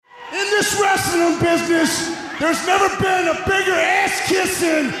this wrestling business, there's never been a bigger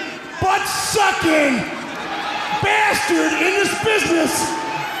ass-kissing, butt-sucking bastard in this business,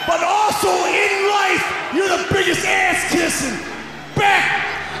 but also in life, you're the biggest ass-kissing,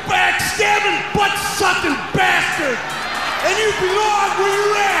 backstabbing, butt-sucking bastard. And you belong where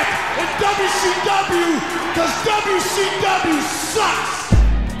you're at in WCW, because WCW sucks.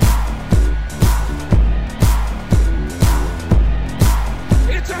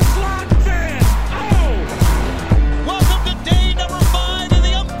 It's a slugfest! Oh! Welcome to day number 5 in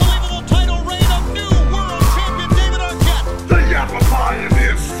the unbelievable title reign of new world champion David Arquette. The Yappa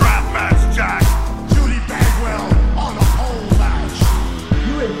Pioneer strap match, Jack. Judy Bagwell on a pole match.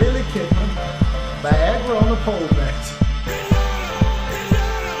 You and Billy Kidman, Viagra on the pole match.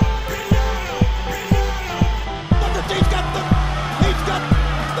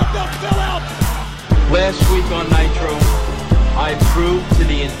 Last week on Nitro, I proved to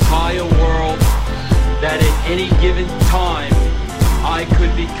the entire world that at any given time, I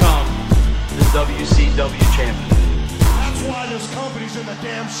could become the WCW champion. That's why this company's in the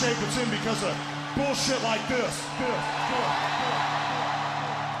damn shape it's in, because of bullshit like this.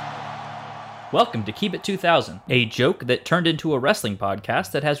 Welcome to Keep It 2000, a joke that turned into a wrestling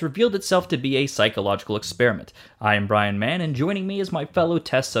podcast that has revealed itself to be a psychological experiment. I am Brian Mann, and joining me is my fellow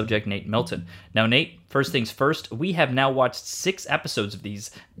test subject, Nate Milton. Now, Nate, first things first, we have now watched 6 episodes of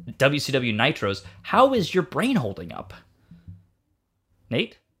these WCW Nitros. How is your brain holding up?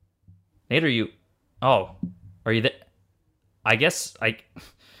 Nate? Nate, are you there?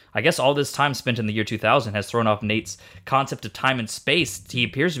 I guess all this time spent in the year 2000 has thrown off Nate's concept of time and space. He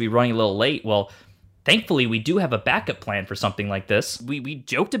appears to be running a little late. Well, thankfully, we do have a backup plan for something like this. We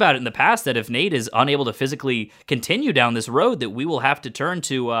joked about it in the past that if Nate is unable to physically continue down this road, that we will have to turn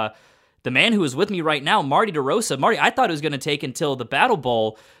to the man who is with me right now, Marty DeRosa. Marty, I thought it was going to take until the Battle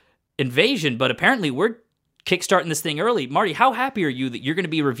Bowl invasion, but apparently we're kickstarting this thing early. Marty, how happy are you that you're going to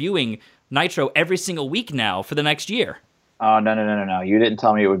be reviewing Nitro every single week now for the next year? Oh, no. You didn't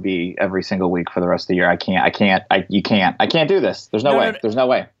tell me it would be every single week for the rest of the year. I can't do this. There's no way. There's no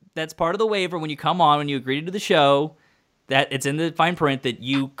way. That's part of the waiver when you come on, when you agree to do the show, that it's in the fine print that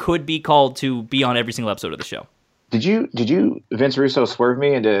you could be called to be on every single episode of the show. Did you Vince Russo swerve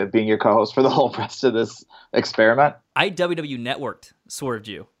me into being your co-host for the whole rest of this experiment? I WW Networked swerved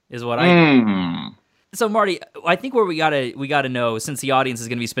you, is what I did. So, Marty, I think where we gotta know, since the audience is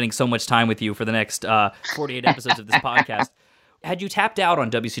going to be spending so much time with you for the next 48 episodes of this podcast, had you tapped out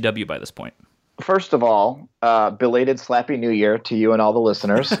on WCW by this point? First of all, belated Slappy New Year to you and all the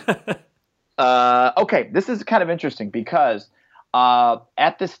listeners. Okay, this is kind of interesting because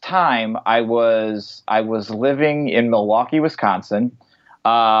at this time I was living in Milwaukee, Wisconsin. We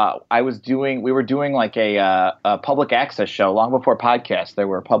were doing like a public access show long before podcasts. There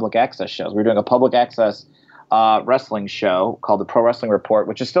were public access shows. We were doing a public access wrestling show called the Pro Wrestling Report,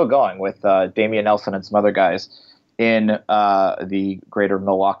 which is still going with Damian Nelson and some other guys in the greater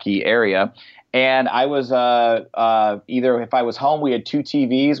Milwaukee area. And I was either, if I was home, we had 2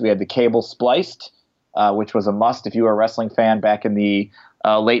 TVs. We had the cable spliced, which was a must if you were a wrestling fan back in the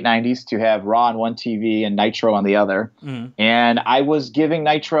late 90s, to have Raw on one TV and Nitro on the other. And I was giving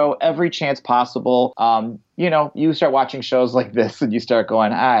Nitro every chance possible. You start watching shows like this and you start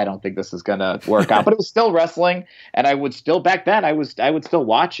going, I don't think this is going to work out. But it was still wrestling, and I would still, back then, I would still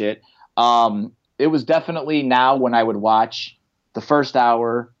watch it. It was definitely now when I would watch the first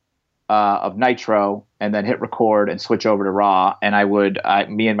hour of Nitro and then hit record and switch over to Raw. And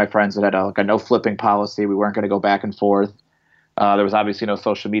me and my friends had a no flipping policy. We weren't going to go back and forth. There was obviously no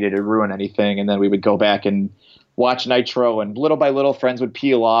social media to ruin anything. And then we would go back and watch Nitro, and little by little friends would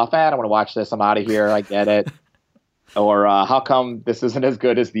peel off. I don't want to watch this. I'm out of here. I get it. Or how come this isn't as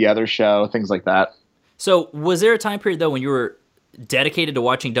good as the other show? Things like that. So was there a time period, though, when you were dedicated to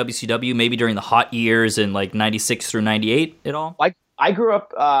watching WCW, maybe during the hot years in like 96 through 98 at all? I grew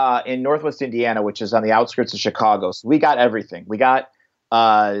up in Northwest Indiana, which is on the outskirts of Chicago. So we got everything. We got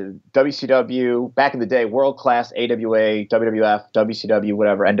WCW, back in the day, World Class, AWA, WWF, WCW,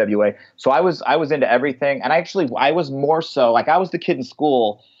 whatever, NWA. So I was into everything. And I was more so, like, I was the kid in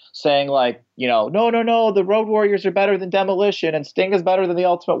school saying, like, no, the Road Warriors are better than Demolition, and Sting is better than the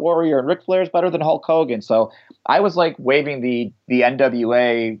Ultimate Warrior, and Ric Flair is better than Hulk Hogan. So I was like waving the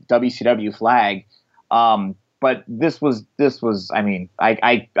NWA WCW flag. But this was, I mean,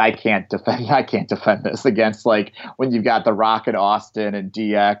 I can't defend this against, like, when you've got The Rock and Austin and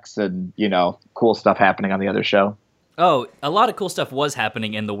DX and, cool stuff happening on the other show. Oh, a lot of cool stuff was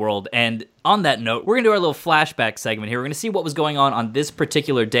happening in the world. And on that note, we're going to do our little flashback segment here. We're going to see what was going on this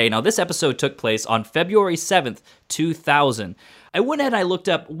particular day. Now, this episode took place on February 7th, 2000. I went ahead and I looked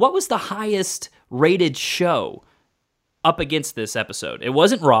up what was the highest rated show up against this episode. It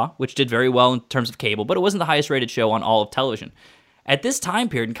wasn't Raw, which did very well in terms of cable, but it wasn't the highest rated show on all of television. At this time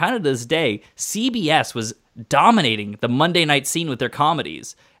period, and kind of to this day, CBS was dominating the Monday night scene with their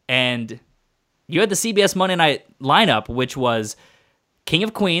comedies. And you had the CBS Monday night lineup, which was King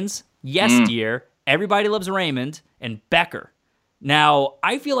of Queens, Yes Dear, Everybody Loves Raymond, and Becker. Now,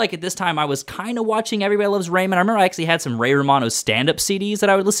 I feel like at this time I was kind of watching Everybody Loves Raymond. I remember I actually had some Ray Romano stand-up CDs that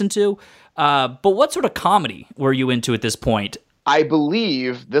I would listen to. But what sort of comedy were you into at this point? I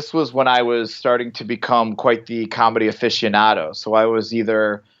believe this was when I was starting to become quite the comedy aficionado. So I was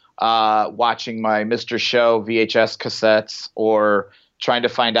either watching my Mr. Show VHS cassettes or trying to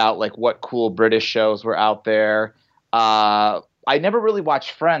find out like what cool British shows were out there. I never really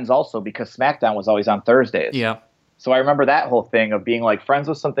watched Friends also because SmackDown was always on Thursdays. Yeah. So I remember that whole thing of being like Friends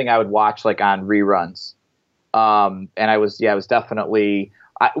was something I would watch like on reruns. And I was definitely,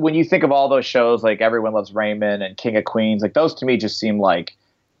 when you think of all those shows, like Everyone Loves Raymond and King of Queens, like those to me just seem like,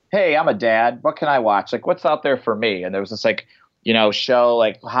 hey, I'm a dad. What can I watch? Like what's out there for me? And there was this like, show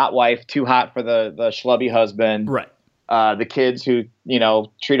like Hot Wife, Too Hot for the schlubby husband. Right. The kids who,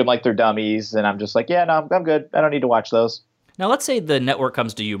 treat them like they're dummies. And I'm just like, yeah, no, I'm good. I don't need to watch those. Now, let's say the network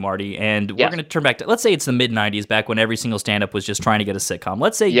comes to you, Marty, and we're going to turn back to, let's say it's the mid-'90s, back when every single stand-up was just trying to get a sitcom.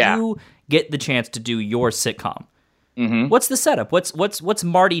 Let's say you get the chance to do your sitcom. Mm-hmm. What's the setup? What's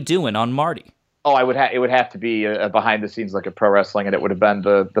Marty doing on Marty? Oh, it would have to be a behind-the-scenes look at pro wrestling, and it would have been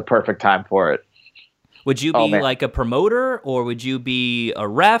the perfect time for it. Would you be like a promoter, or would you be a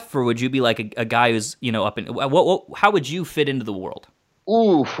ref, or would you be like a guy who's up in how would you fit into the world?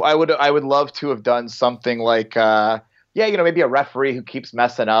 Ooh, I would love to have done something like maybe a referee who keeps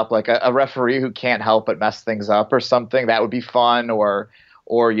messing up, like a referee who can't help but mess things up or something. That would be fun. Or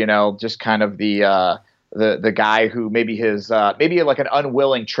just kind of the guy who maybe maybe like an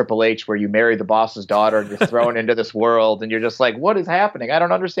unwilling Triple H where you marry the boss's daughter and you're thrown into this world and you're just like, what is happening? I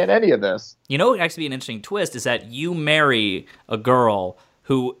don't understand any of this. What would actually be an interesting twist is that you marry a girl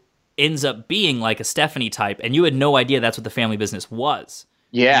who ends up being like a Stephanie type and you had no idea that's what the family business was.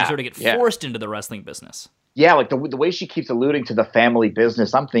 Yeah. You sort of get forced into the wrestling business. Yeah, like the way she keeps alluding to the family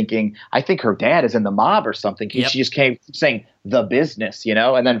business, I think her dad is in the mob or something. She just keeps saying the business,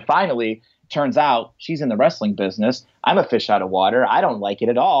 and then finally turns out she's in the wrestling business. I'm a fish out of water. I don't like it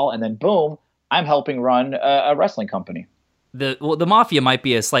at all. And then boom, I'm helping run a wrestling company. The mafia might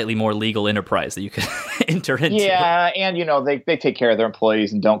be a slightly more legal enterprise that you could enter into. Yeah, and they take care of their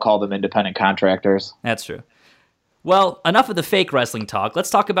employees and don't call them independent contractors. That's true. Well, enough of the fake wrestling talk.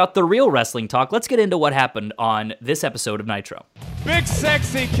 Let's talk about the real wrestling talk. Let's get into what happened on this episode of Nitro. Big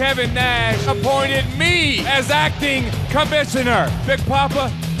sexy Kevin Nash appointed me as acting commissioner. Big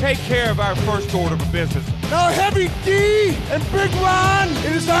Papa, take care of our first order of business. Now, Heavy D and Big Ron,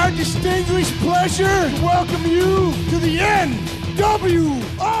 it is our distinguished pleasure to welcome you to the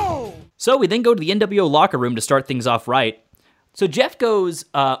NWO. So we then go to the NWO locker room to start things off right. So Jeff goes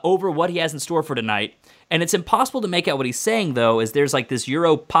over what he has in store for tonight. And it's impossible to make out what he's saying, though, as there's like this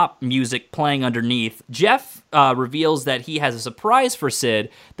Euro pop music playing underneath. Jeff reveals that he has a surprise for Sid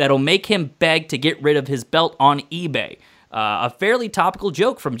that'll make him beg to get rid of his belt on eBay. A fairly topical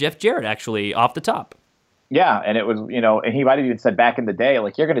joke from Jeff Jarrett, actually, off the top. Yeah, and it was, and he might have even said back in the day,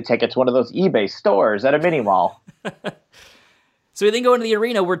 like, you're going to take it to one of those eBay stores at a mini mall. So we then go into the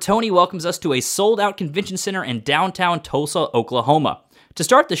arena where Tony welcomes us to a sold-out convention center in downtown Tulsa, Oklahoma. To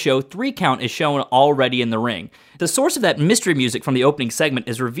start the show, 3 Count is shown already in the ring. The source of that mystery music from the opening segment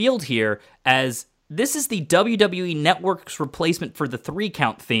is revealed here as this is the WWE Network's replacement for the 3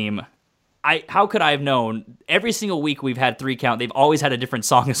 Count theme. How could I have known? Every single week we've had 3 Count, they've always had a different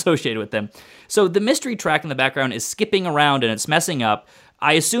song associated with them. So the mystery track in the background is skipping around and it's messing up.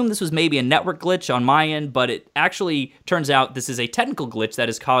 I assume this was maybe a network glitch on my end, but it actually turns out this is a technical glitch that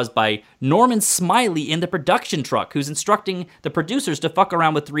is caused by Norman Smiley in the production truck, who's instructing the producers to fuck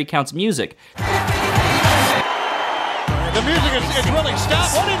around with 3 Count's music. The music is really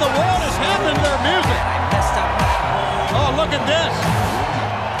stopped. What in the world has happened to their music? Oh, look at this.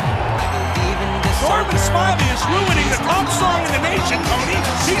 Norman Smiley is ruining the top song in the nation, Tony.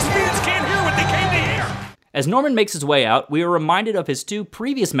 These fans can't hear what they came to hear. As Norman makes his way out, we are reminded of his 2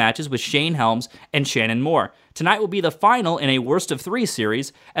 previous matches with Shane Helms and Shannon Moore. Tonight will be the final in a worst of 3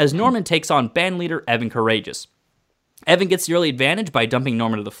 series, as Norman takes on bandleader Evan Courageous. Evan gets the early advantage by dumping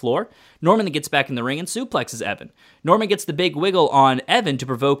Norman to the floor. Norman then gets back in the ring and suplexes Evan. Norman gets the big wiggle on Evan to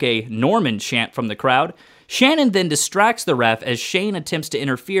provoke a Norman chant from the crowd. Shannon then distracts the ref as Shane attempts to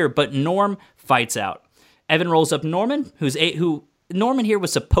interfere, but Norm fights out. Evan rolls up Norman, who Norman here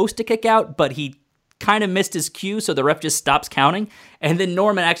was supposed to kick out, but he kind of missed his cue, so the ref just stops counting, and then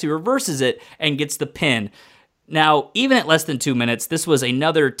Norman actually reverses it and gets the pin. Now, even at less than 2 minutes, this was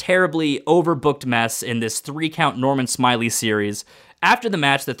another terribly overbooked mess in this 3-count Norman Smiley series. After the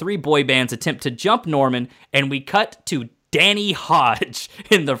match, the 3 boy bands attempt to jump Norman, and we cut to Danny Hodge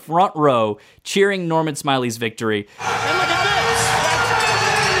in the front row cheering Norman Smiley's victory. And look at this.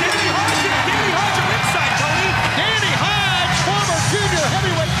 Danny Hodge are inside, Tony. Danny Hodge, former junior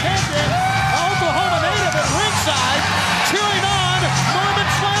heavyweight champion, Oklahoma native at ringside, cheering on Norman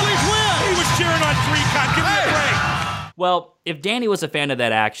Smiley's win. He was cheering on 3-count. Give me a break. Well, if Danny was a fan of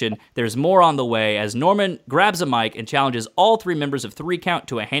that action, there's more on the way as Norman grabs a mic and challenges all 3 members of 3-count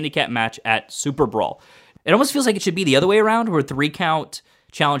to a handicap match at Super Brawl. It almost feels like it should be the other way around, where 3-count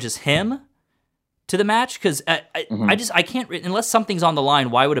challenges him to the match, because I can't, unless something's on the line,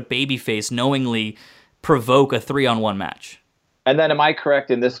 why would a babyface knowingly provoke a 3-on-1 match? And then, am I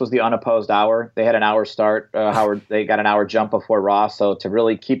correct? And this was the unopposed hour. They had an hour start. They got an hour jump before Raw. So to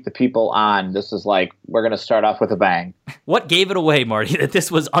really keep the people on, this is like, we're going to start off with a bang. What gave it away, Marty, that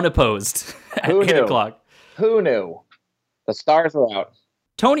this was unopposed at 8 o'clock? Who knew? The stars were out.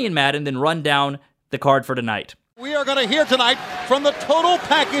 Tony and Madden then run down the card for tonight. We are going to hear tonight from the Total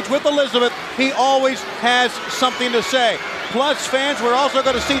Package with Elizabeth. He always has something to say. Plus, fans, we're also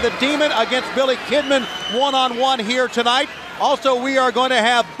going to see the Demon against Billy Kidman one-on-one here tonight. Also, we are going to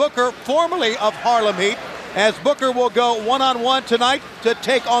have Booker, formerly of Harlem Heat, as Booker will go one-on-one tonight to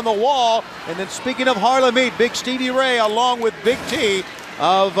take on the Wall. And then speaking of Harlem Heat, Big Stevie Ray along with Big T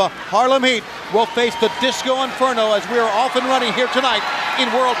of Harlem Heat will face the Disco Inferno as we are off and running here tonight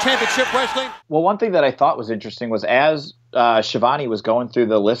in World Championship Wrestling. Well, one thing that I thought was interesting was as Shivani was going through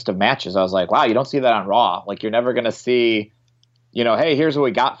the list of matches, I was like, wow, you don't see that on Raw. Like, you're never going to see, hey, here's what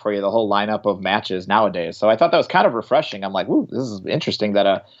we got for you, the whole lineup of matches nowadays. So I thought that was kind of refreshing. I'm like, ooh, this is interesting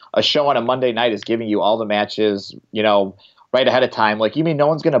that a show on a Monday night is giving you all the matches, right ahead of time. Like, you mean no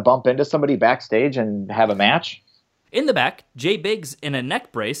one's going to bump into somebody backstage and have a match? In the back, Jay Biggs, in a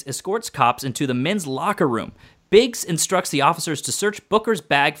neck brace, escorts cops into the men's locker room. Biggs instructs the officers to search Booker's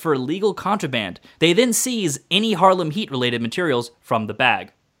bag for illegal contraband. They then seize any Harlem Heat-related materials from the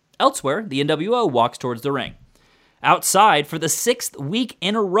bag. Elsewhere, the NWO walks towards the ring. Outside, for the 6th week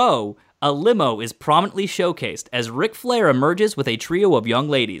in a row, a limo is prominently showcased as Ric Flair emerges with a trio of young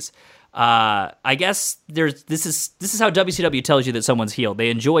ladies. I guess this is how WCW tells you that someone's heel. They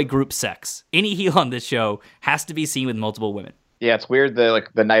enjoy group sex. Any heel on this show has to be seen with multiple women. Yeah, it's weird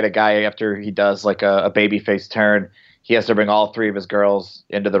the night a guy, after he does like a babyface turn, he has to bring all 3 of his girls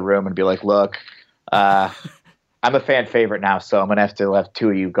into the room and be like, look, I'm a fan favorite now, so I'm going to have 2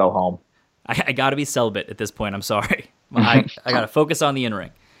 of you go home. I got to be celibate at this point. I'm sorry. I got to focus on the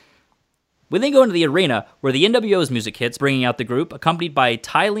in-ring. We then go into the arena, where the NWO's music hits, bringing out the group, accompanied by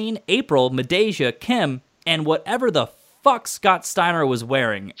Tylene, April, Medeja, Kim, and whatever the fuck Scott Steiner was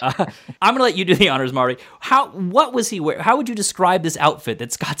wearing. I'm going to let you do the honors, Marty. What was he wearing? How would you describe this outfit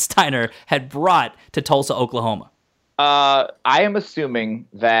that Scott Steiner had brought to Tulsa, Oklahoma? I am assuming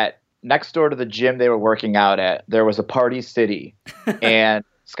that next door to the gym they were working out at, there was a Party City, and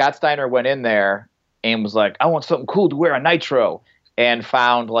Scott Steiner went in there and was like, I want something cool to wear on Nitro, and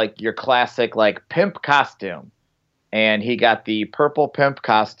found like your classic like pimp costume. And he got the purple pimp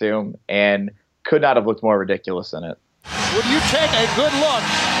costume and could not have looked more ridiculous in it. Would you take a good look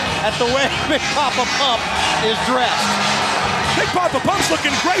at the way Big Papa Pump is dressed? Big Papa Pump's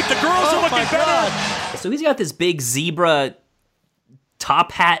looking great. The girls are looking better. So he's got this big zebra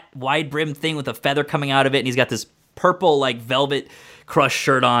top hat, wide brim thing with a feather coming out of it, and he's got this purple like velvet crush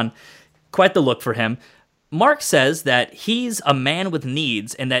shirt on. Quite the look for him. Mark says that he's a man with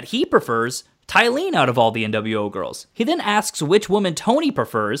needs and that he prefers Tylene out of all the NWO girls. He then asks which woman Tony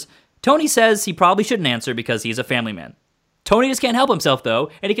prefers. Tony says he probably shouldn't answer because he's a family man. Tony just can't help himself, though,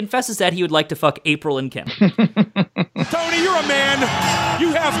 and he confesses that he would like to fuck April and Kim. Tony, you're a man.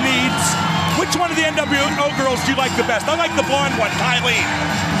 You have needs. Which one of the NWO girls do you like the best? I like the blonde one, Tylene.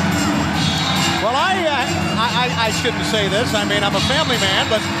 Well, I shouldn't say this. I mean, I'm a family man,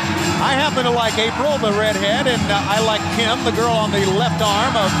 but I happen to like April, the redhead, and I like Kim, the girl on the left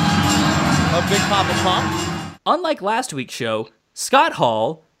arm of Big Papa Pump. Unlike last week's show, Scott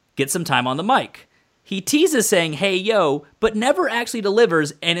Hall gets some time on the mic. He teases saying, hey, yo, but never actually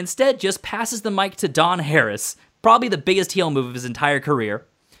delivers, and instead just passes the mic to Don Harris, probably the biggest heel move of his entire career.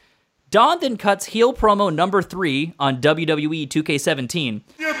 Don then cuts heel promo number 3 on WWE 2K17.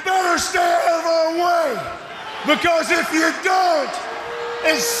 You better stay out of our way, because if you don't,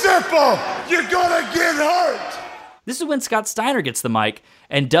 it's simple. You're gonna get hurt. This is when Scott Steiner gets the mic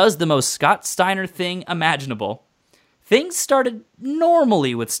and does the most Scott Steiner thing imaginable. Things started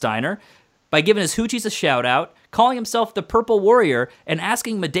normally with Steiner, by giving his hoochies a shout-out, calling himself the Purple Warrior, and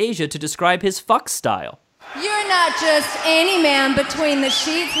asking Madeja to describe his fuck style. You're not just any man between the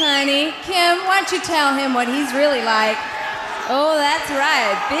sheets, honey. Kim, why don't you tell him what he's really like? Oh, that's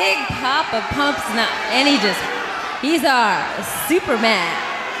right. Big Papa pumps nut. And he's our Superman.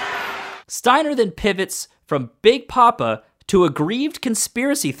 Steiner then pivots from Big Papa to a grieved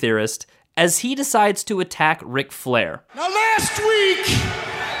conspiracy theorist as he decides to attack Ric Flair. Now, last week,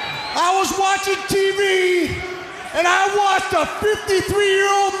 I was watching TV, and I watched a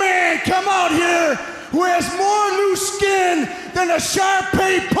 53-year-old man come out here who has more loose skin than a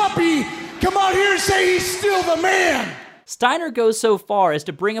Shar-Pei puppy come out here and say he's still the man. Steiner goes so far as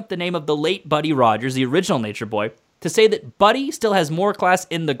to bring up the name of the late Buddy Rogers, the original Nature Boy, to say that Buddy still has more class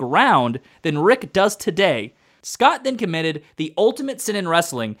in the ground than Rick does today. Scott then committed the ultimate sin in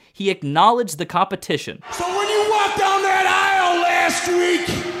wrestling. He acknowledged the competition. So when you walked down that aisle last week,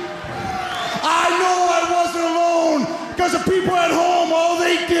 I know I wasn't alone, because the people at home, all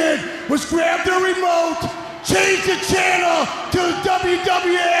they did was grab their remote, change the channel to the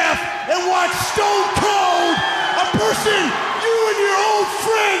WWF, and watch Stone Cold, a person you and your old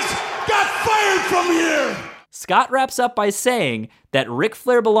friends got fired from here. Scott wraps up by saying that Ric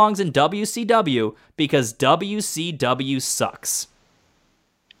Flair belongs in WCW because WCW sucks.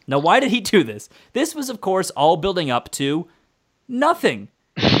 Now, why did he do this? This was, of course, all building up to nothing.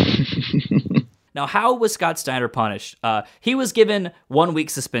 Now, how was Scott Steiner punished? He was given 1 week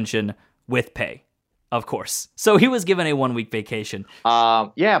suspension with pay, of course. So he was given a 1 week vacation.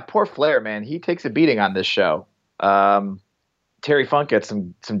 Yeah, poor Flair, man. He takes a beating on this show. Terry Funk gets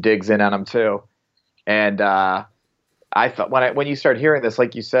some digs in on him, too. And I thought when you start hearing this,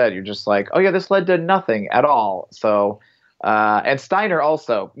 like you said, you're just like, oh yeah, this led to nothing at all. So, and Steiner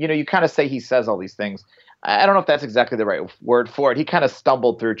also, you kind of say he says all these things. I don't know if that's exactly the right word for it. He kind of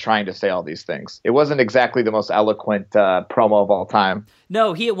stumbled through trying to say all these things. It wasn't exactly the most eloquent promo of all time.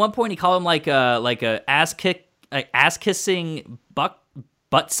 No, he at one point he called him like a ass kissing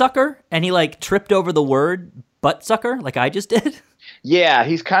butt sucker, and he like tripped over the word butt sucker like I just did. Yeah,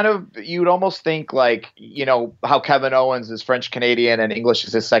 he's kind of, you'd almost think like, how Kevin Owens is French-Canadian and English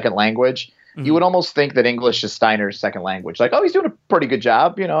is his second language. Mm-hmm. You would almost think that English is Steiner's second language. Like, oh, he's doing a pretty good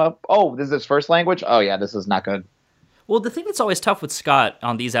job. Oh, this is his first language? Oh, yeah, this is not good. Well, the thing that's always tough with Scott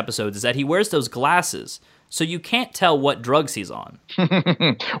on these episodes is that he wears those glasses, so you can't tell what drugs he's on.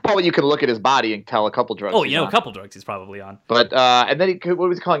 Well, you can look at his body and tell a couple drugs he's on. A couple drugs he's probably on. But, and then what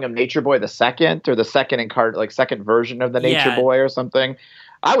was he calling him, Nature Boy the Second? Or the second second version of the Nature Boy or something?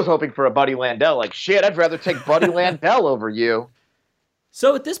 I was hoping for a Buddy Landel. Like, shit, I'd rather take Buddy Landel over you.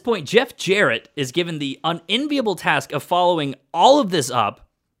 So at this point, Jeff Jarrett is given the unenviable task of following all of this up.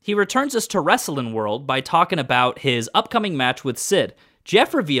 He returns us to Wrestling World by talking about his upcoming match with Sid.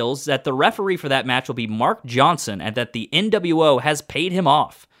 Jeff reveals that the referee for that match will be Mark Johnson and that the NWO has paid him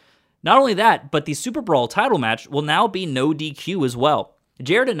off. Not only that, but the Super Brawl title match will now be no DQ as well.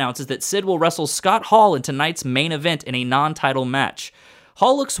 Jarrett announces that Sid will wrestle Scott Hall in tonight's main event in a non-title match.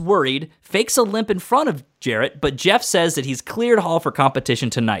 Hall looks worried, fakes a limp in front of Jarrett, but Jeff says that he's cleared Hall for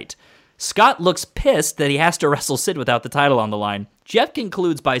competition tonight. Scott looks pissed that he has to wrestle Sid without the title on the line. Jeff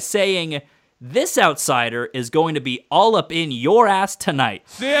concludes by saying, "This outsider is going to be all up in your ass tonight."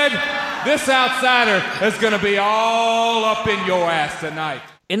 Sid, this outsider is going to be all up in your ass tonight.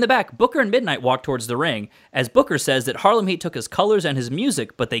 In the back, Booker and Midnight walk towards the ring, as Booker says that Harlem Heat took his colors and his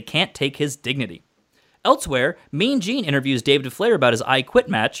music, but they can't take his dignity. Elsewhere, Mean Gene interviews David Flair about his I Quit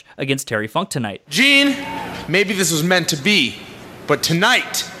match against Terry Funk tonight. Gene, maybe this was meant to be, but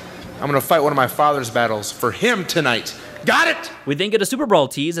tonight, I'm going to fight one of my father's battles for him tonight. Got it? We then get a Super Brawl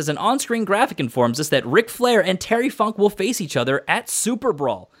tease as an on-screen graphic informs us that Ric Flair and Terry Funk will face each other at Super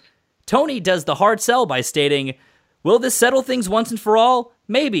Brawl. Tony does the hard sell by stating, "Will this settle things once and for all?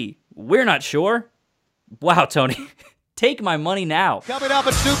 Maybe. We're not sure." Wow, Tony. Take my money now. Coming up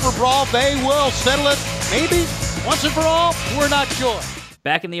at Super Brawl, they will settle it. Maybe. Once and for all, we're not sure.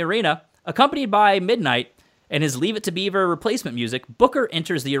 Back in the arena, accompanied by Midnight and his Leave It to Beaver replacement music, Booker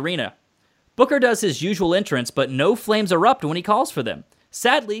enters the arena. Booker does his usual entrance, but no flames erupt when he calls for them.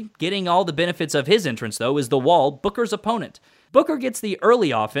 Sadly, getting all the benefits of his entrance, though, is the Wall, Booker's opponent. Booker gets the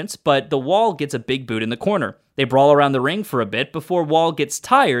early offense, but the Wall gets a big boot in the corner. They brawl around the ring for a bit before Wall gets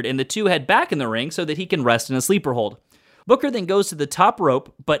tired and the two head back in the ring so that he can rest in a sleeper hold. Booker then goes to the top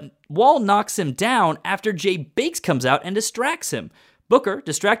rope, but Wall knocks him down after Jay Biggs comes out and distracts him. Booker,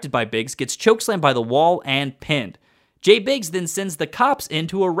 distracted by Biggs, gets chokeslammed by the Wall and pinned. Jay Biggs then sends the cops in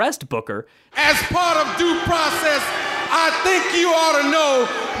to arrest Booker. As part of due process, I think you ought to know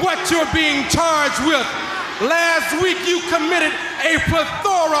what you're being charged with. Last week you committed a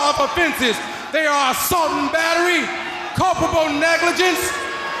plethora of offenses. They are assault and battery, culpable negligence,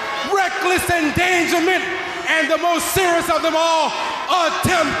 reckless endangerment, and the most serious of them all,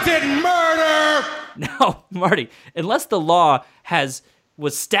 attempted murder. Now, Marty, unless the law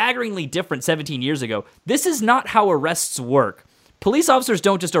was staggeringly different 17 years ago, this is not how arrests work. Police officers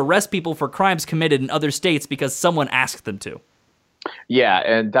don't just arrest people for crimes committed in other states because someone asked them to. Yeah,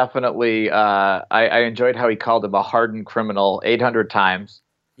 and definitely I enjoyed how he called him a hardened criminal 800 times.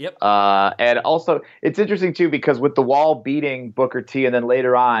 Yep. And also, it's interesting, too, because with the Wall beating Booker T and then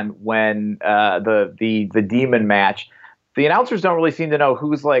later on when the Demon match, the announcers don't really seem to know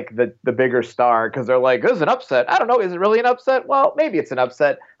who's like the bigger star because they're like, this is an upset. I don't know. Is it really an upset? Well, maybe it's an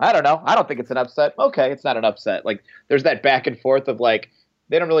upset. I don't know. I don't think it's an upset. Okay, it's not an upset. Like, there's that back and forth of like,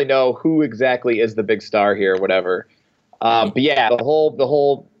 they don't really know who exactly is the big star here or whatever. But yeah, the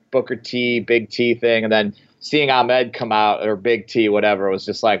whole Booker T, Big T thing, and then seeing Ahmed come out, or Big T, whatever, was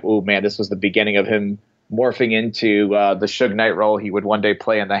just like, ooh, man, this was the beginning of him morphing into the Suge Knight role he would one day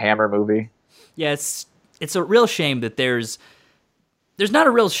play in the Hammer movie. Yeah, it's a real shame that there's not a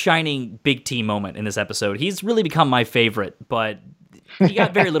real shining Big T moment in this episode. He's really become my favorite, but he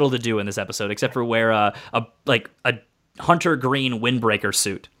got very little to do in this episode except for wear a hunter green windbreaker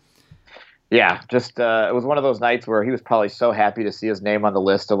suit. Yeah, just it was one of those nights where he was probably so happy to see his name on the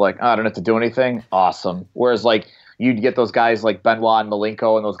list of like, oh, I don't have to do anything. Awesome. Whereas like you'd get those guys like Benoit and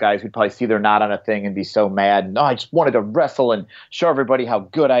Malenko and those guys who'd probably see they're not on a thing and be so mad. And, I just wanted to wrestle and show everybody how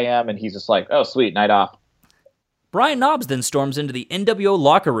good I am. And he's just like, oh, sweet, night off. Brian Knobbs then storms into the NWO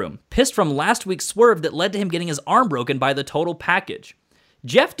locker room, pissed from last week's swerve that led to him getting his arm broken by the Total Package.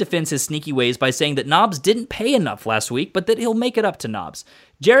 Jeff defends his sneaky ways by saying that Knobbs didn't pay enough last week, but that he'll make it up to Knobbs.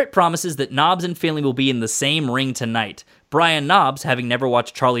 Jarrett promises that Knobbs and Finley will be in the same ring tonight. Brian Knobbs, having never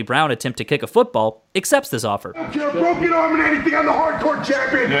watched Charlie Brown attempt to kick a football, accepts this offer. I don't care, broken arm and anything, I'm the hardcore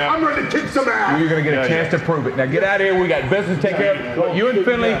champion. Yeah. I'm ready to kick some ass. You're going to get a chance to prove it. Now get out of here. We got business to take care of. You and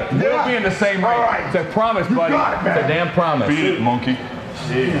Finley will be in the same ring. Right. It's a promise, buddy. It's a damn promise. Beat it, monkey.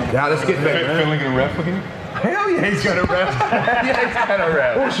 Now let's get back. Finley going to ref again? Hell yeah, he's gonna ref. Yeah, he's gonna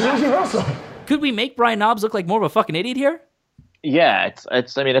ref. Oh, she doesn't wrestle. Could we make Brian Knobbs look like more of a fucking idiot here? Yeah,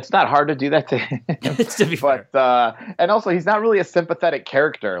 it's. I mean, it's not hard to do that to him. To be fair. And also, he's not really a sympathetic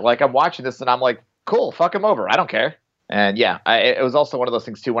character. Like, I'm watching this and I'm like, cool, fuck him over. I don't care. And yeah, it was also one of those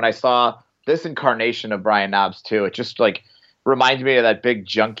things too. When I saw this incarnation of Brian Knobbs too, it just like reminded me of that big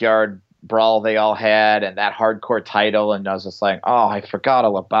junkyard brawl they all had and that hardcore title. And I was just like, oh, I forgot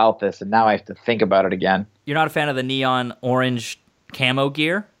all about this. And now I have to think about it again. You're not a fan of the neon orange camo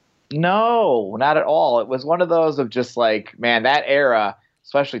gear? No, not at all. It was one of those of just like, man, that era,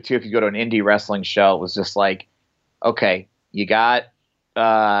 especially too, if you go to an indie wrestling show, it was just like, okay, you got,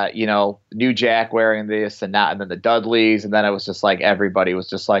 New Jack wearing this and then the Dudleys. And then it was just like, everybody was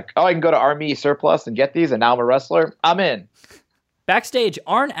just like, oh, I can go to Army Surplus and get these. And now I'm a wrestler. I'm in. Backstage,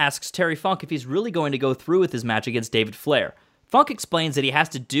 Arn asks Terry Funk if he's really going to go through with his match against David Flair. Funk explains that he has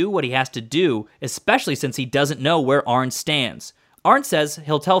to do what he has to do, especially since he doesn't know where Arn stands. Arn says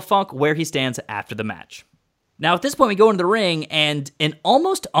he'll tell Funk where he stands after the match. Now, at this point, we go into the ring, and an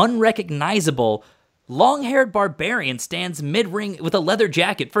almost unrecognizable long-haired Barbarian stands mid-ring with a leather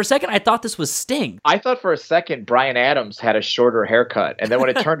jacket. For a second, I thought this was Sting. I thought for a second Bryan Adams had a shorter haircut, and then when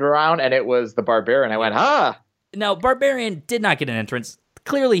it turned around and it was the Barbarian, I went, ah! Now, Barbarian did not get an entrance.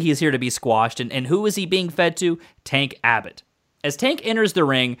 Clearly, he's here to be squashed, and who is he being fed to? Tank Abbott. As Tank enters the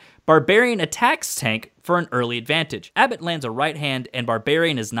ring, Barbarian attacks Tank for an early advantage. Abbott lands a right hand, and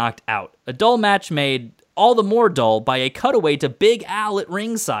Barbarian is knocked out. A dull match made all the more dull by a cutaway to Big Al at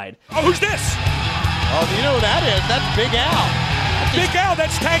ringside. Oh, who's this? Oh, you know who that is? That's Big Al. Big Al,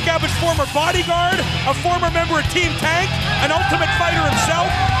 that's Tank Abbott's former bodyguard, a former member of Team Tank, an Ultimate Fighter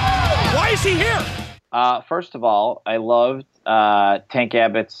himself. Why is he here? First of all, I loved Tank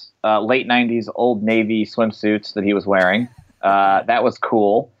Abbott's late 90s Old Navy swimsuits that he was wearing. That was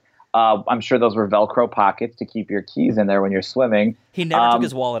cool. I'm sure those were Velcro pockets to keep your keys in there when you're swimming. He never took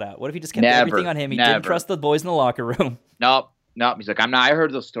his wallet out. What if he just kept everything on him? He didn't trust the boys in the locker room. Nope. He's like, I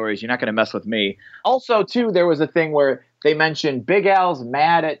heard those stories. You're not going to mess with me. Also, too, there was a thing where they mentioned Big Al's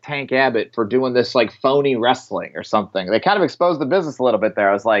mad at Tank Abbott for doing this like phony wrestling or something. They kind of exposed the business a little bit there.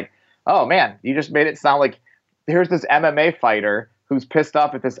 I was like, oh man, you just made it sound like here's this MMA fighter who's pissed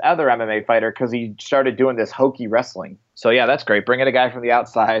off at this other MMA fighter because he started doing this hokey wrestling. So yeah, that's great. Bring in a guy from the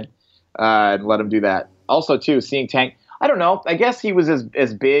outside and let him do that. Also, too, seeing Tank, I don't know. I guess he was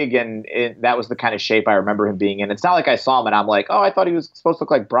as big and that was the kind of shape I remember him being in. It's not like I saw him and I'm like, oh, I thought he was supposed to look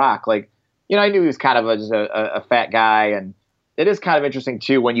like Brock. Like, I knew he was kind of just a fat guy. And it is kind of interesting,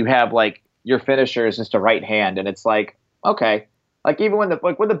 too, when you have like your finisher is just a right hand and it's like, okay, Like even when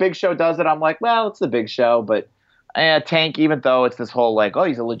the Big Show does it, I'm like, well, it's the Big Show, but Tank, even though it's this whole like, oh,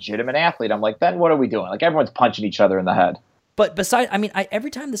 he's a legitimate athlete, I'm like, then what are we doing? Like everyone's punching each other in the head. But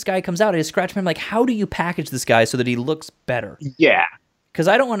every time this guy comes out, I just scratch my head, like, how do you package this guy so that he looks better? Yeah. Because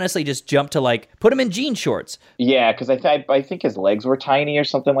I don't want to necessarily just jump to, like, put him in jean shorts. Yeah, because I think his legs were tiny or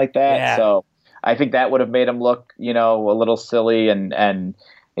something like that. Yeah. So I think that would have made him look, a little silly. And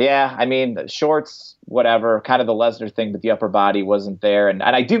yeah, I mean, shorts, whatever, kind of the Lesnar thing, but the upper body wasn't there. And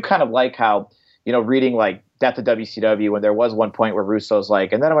I do kind of like how, reading, like, Death of WCW, when there was one point where Russo's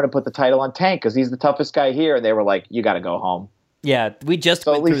like, and then I'm going to put the title on Tank because he's the toughest guy here. And they were like, you got to go home. Yeah, we just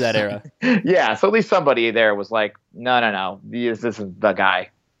went through that era. Yeah, so at least somebody there was like, no, this is the guy.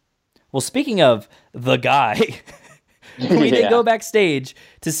 Well, speaking of the guy, we then go backstage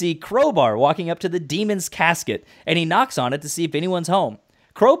to see Crowbar walking up to the Demon's casket, and he knocks on it to see if anyone's home.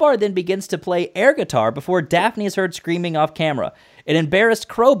 Crowbar then begins to play air guitar before Daphne is heard screaming off camera. An embarrassed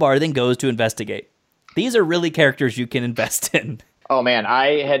Crowbar then goes to investigate. These are really characters you can invest in. Oh, man,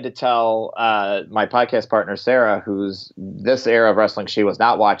 I had to tell my podcast partner, Sarah, who's this era of wrestling she was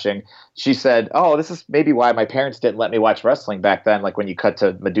not watching. She said, oh, this is maybe why my parents didn't let me watch wrestling back then, like when you cut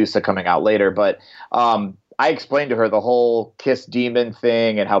to Medusa coming out later. But I explained to her the whole Kiss Demon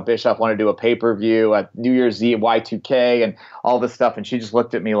thing and how Bischoff wanted to do a pay-per-view at New Year's Eve, Y2K, and all this stuff. And she just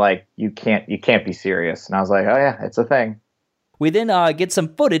looked at me like, you can't be serious. And I was like, oh, yeah, it's a thing. We then get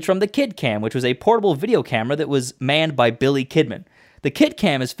some footage from the Kid Cam, which was a portable video camera that was manned by Billy Kidman. The Kid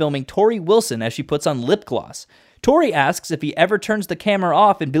Cam is filming Tori Wilson as she puts on lip gloss. Tori asks if he ever turns the camera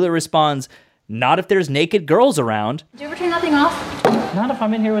off, and Billy responds, not if there's naked girls around. Do you ever turn nothing off? Not if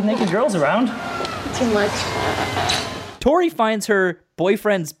I'm in here with naked girls around. Too much. Tori finds her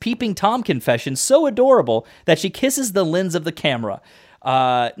boyfriend's peeping Tom confession so adorable that she kisses the lens of the camera.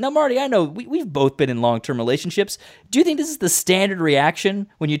 Now, Marty, I know we've both been in long-term relationships. Do you think this is the standard reaction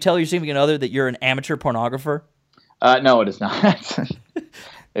when you tell your significant other that you're an amateur pornographer? No, it is not.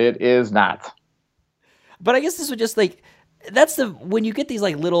 It is not. But I guess this would just when you get these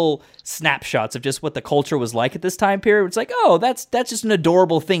like little snapshots of just what the culture was like at this time period, it's like, oh, that's just an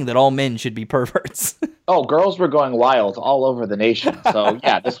adorable thing that all men should be perverts. Oh, girls were going wild all over the nation. So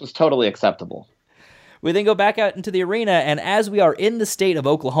yeah, this was totally acceptable. We then go back out into the arena, and as we are in the state of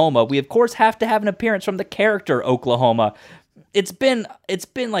Oklahoma, we of course have to have an appearance from the character Oklahoma. It's been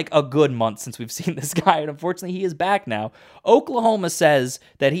like a good month since we've seen this guy, and unfortunately he is back now. Oklahoma says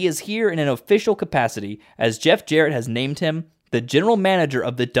that he is here in an official capacity, as Jeff Jarrett has named him the general manager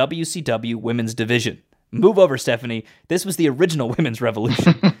of the WCW Women's Division. Move over, Stephanie. This was the original Women's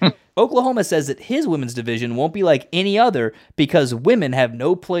Revolution. Oklahoma says that his women's division won't be like any other because women have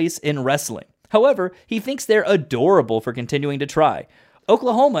no place in wrestling. However, he thinks they're adorable for continuing to try.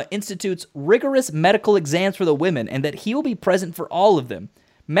 Oklahoma institutes rigorous medical exams for the women and that he will be present for all of them.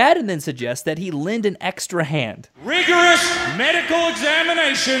 Madden then suggests that he lend an extra hand. Rigorous medical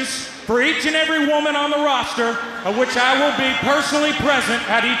examinations for each and every woman on the roster, of which I will be personally present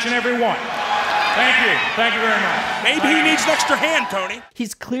at each and every one. Thank you. Thank you very much. Maybe he needs an extra hand, Tony.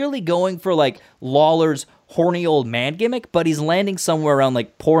 He's clearly going for like Lawler's horny old man gimmick, but he's landing somewhere around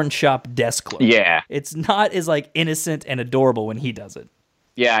like porn shop desk clerk. Yeah. It's not as like innocent and adorable when he does it.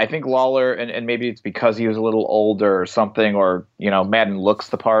 Yeah, I think Lawler, and maybe it's because he was a little older or something, or, Madden looks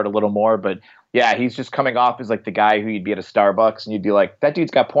the part a little more, but yeah, he's just coming off as like the guy who you'd be at a Starbucks and you'd be like, that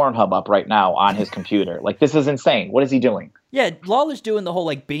dude's got Pornhub up right now on his computer. Like, this is insane. What is he doing? Yeah, Lawler's doing the whole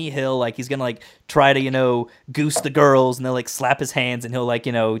like Benny Hill, like he's gonna like try to, goose the girls and they'll like slap his hands and he'll like,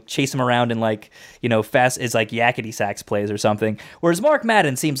 chase him around and like, fast as like yakety sax plays or something. Whereas Mark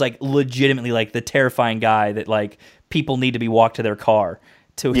Madden seems like legitimately like the terrifying guy that like people need to be walked to their car.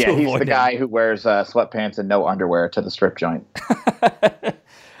 To he's the him. guy who wears sweatpants and no underwear to the strip joint.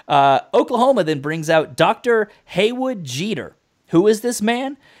 Oklahoma then brings out Dr. Haywood Jeter. Who is this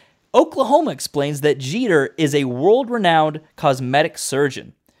man? Oklahoma explains that Jeter is a world-renowned cosmetic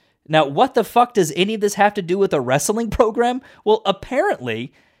surgeon. Now, what the fuck does any of this have to do with a wrestling program? Well,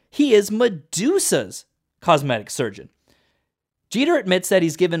 apparently, he is Medusa's cosmetic surgeon. Jeter admits that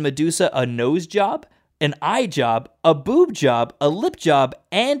he's given Medusa a nose job, an eye job, a boob job, a lip job,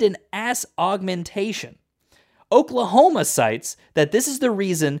 and an ass augmentation. Oklahoma cites that this is the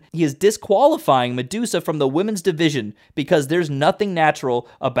reason he is disqualifying Medusa from the women's division because there's nothing natural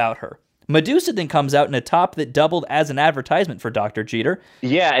about her. Medusa then comes out in a top that doubled as an advertisement for Dr. Jeter.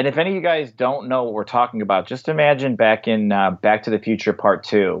 Yeah, and if any of you guys don't know what we're talking about, just imagine back in Back to the Future Part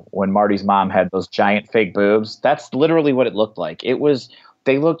 2 when Marty's mom had those giant fake boobs. That's literally what it looked like.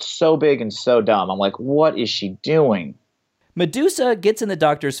 They looked so big and so dumb. I'm like, what is she doing? Medusa gets in the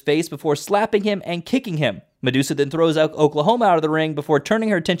doctor's face before slapping him and kicking him. Medusa then throws out Oklahoma out of the ring before turning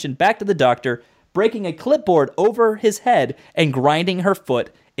her attention back to the Doctor, breaking a clipboard over his head and grinding her foot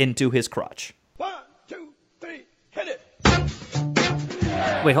into his crotch. 1, 2, 3, hit it!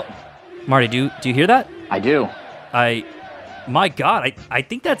 Wait, Marty, do you hear that? I do. My God, I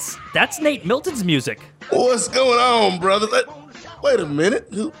think that's Nate Milton's music. What's going on, brother? Wait a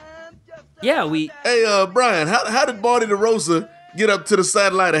minute. Yeah, Hey, Brian, how did Marty DeRosa get up to the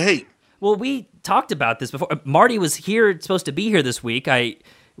satellite of hate? Well, we talked about this before. Marty was supposed to be here this week.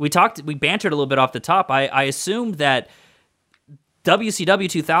 We bantered a little bit off the top. I assumed that WCW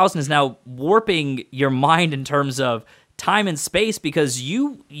 2000 is now warping your mind in terms of time and space because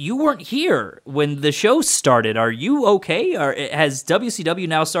you weren't here when the show started. Are you okay? Or has WCW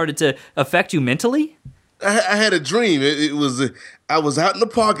now started to affect you mentally? I had a dream. I was out in the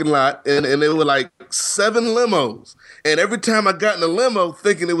parking lot, and there were like 7 limos. And every time I got in a limo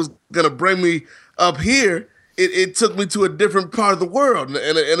thinking it was going to bring me up here, it took me to a different part of the world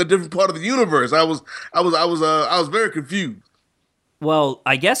and a different part of the universe. I was very confused. Well,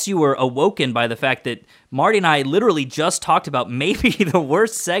 I guess you were awoken by the fact that Marty and I literally just talked about maybe the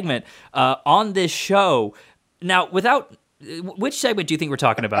worst segment on this show. Now, which segment do you think we're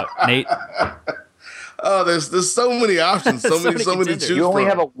talking about, Nate? Oh, there's so many options, so many to choose from. You only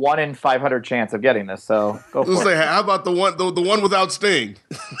have a 1 in 500 chance of getting this, so go for it. How about the one without Sting?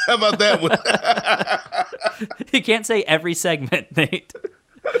 How about that one? You can't say every segment, Nate.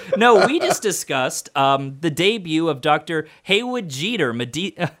 No, we just discussed the debut of Dr. Haywood Jeter,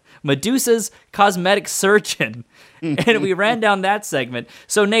 Medusa's cosmetic surgeon, and we ran down that segment.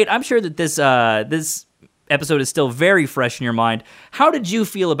 So, Nate, I'm sure that this episode is still very fresh in your mind. How did you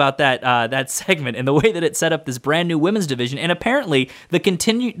feel about that segment and the way that it set up this brand new women's division and apparently the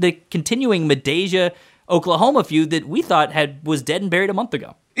continuing Medeja Oklahoma feud that we thought was dead and buried a month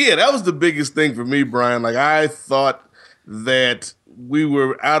ago? Yeah, that was the biggest thing for me, Brian. Like, I thought that we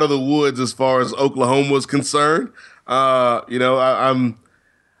were out of the woods as far as Oklahoma was concerned. I'm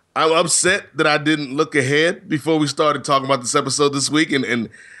upset that I didn't look ahead before we started talking about this episode this week, and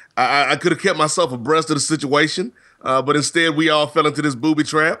I could have kept myself abreast of the situation, but instead we all fell into this booby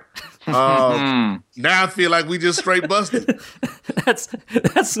trap. Now I feel like we just straight busted. That's.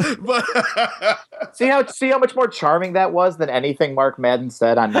 See how much more charming that was than anything Mark Madden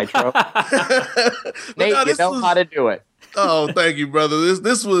said on Nitro. Nate, you know how to do it. Oh, thank you, brother.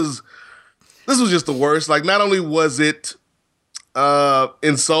 This was just the worst. Like, not only was it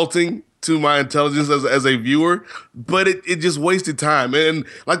insulting to my intelligence as a viewer, but it just wasted time. And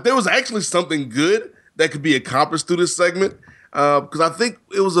like, there was actually something good that could be accomplished through this segment. Because I think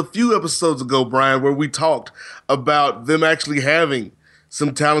it was a few episodes ago, Brian, where we talked about them actually having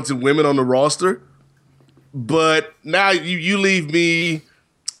some talented women on the roster. But now you leave me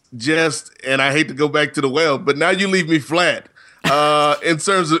and I hate to go back to the well, but now you leave me flat in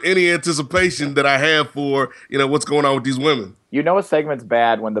terms of any anticipation that I have for, what's going on with these women. You know a segment's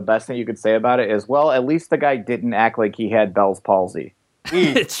bad when the best thing you could say about it is, well, at least the guy didn't act like he had Bell's palsy.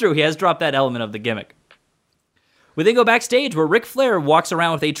 It's true. He has dropped that element of the gimmick. We then go backstage where Ric Flair walks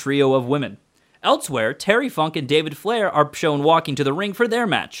around with a trio of women. Elsewhere, Terry Funk and David Flair are shown walking to the ring for their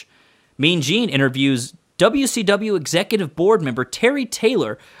match. Mean Gene interviews WCW Executive Board member Terry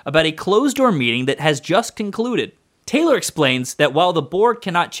Taylor about a closed-door meeting that has just concluded. Taylor explains that while the board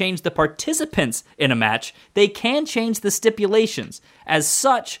cannot change the participants in a match, they can change the stipulations. As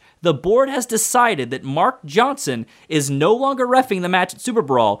such, the board has decided that Mark Johnson is no longer reffing the match at Super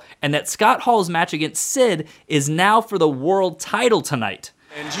Brawl, and that Scott Hall's match against Sid is now for the world title tonight.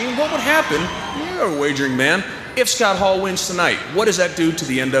 And Gene, what would happen, you're a wagering man, if Scott Hall wins tonight? What does that do to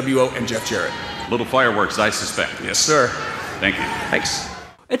the NWO and Jeff Jarrett? Little fireworks, I suspect. Yes, sir. Thank you. Thanks.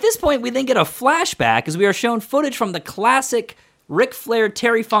 At this point, we then get a flashback as we are shown footage from the classic Ric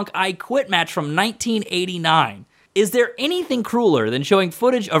Flair-Terry Funk I Quit match from 1989. Is there anything crueler than showing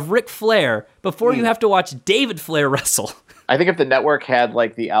footage of Ric Flair before you have to watch David Flair wrestle? I think if the network had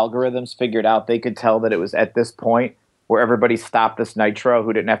like the algorithms figured out, they could tell that it was at this point where everybody stopped this Nitro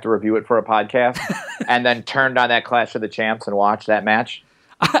who didn't have to review it for a podcast and then turned on that Clash of the Champs and watched that match.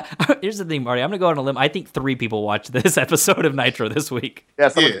 Here's the thing, Marty. I'm going to go on a limb. I think 3 people watched this episode of Nitro this week. Yeah,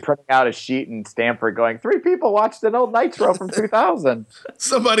 someone's printing out a sheet in Stanford going, 3 people watched an old Nitro from 2000.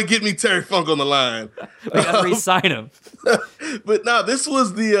 Somebody get me Terry Funk on the line. We got to re-sign him. But no, this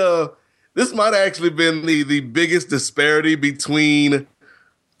was this might have actually been the biggest disparity between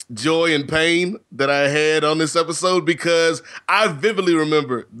joy and pain that I had on this episode, because I vividly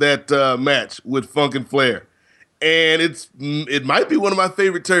remember that match with Funk and Flair. And it might be one of my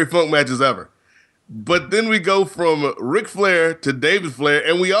favorite Terry Funk matches ever. But then we go from Ric Flair to David Flair,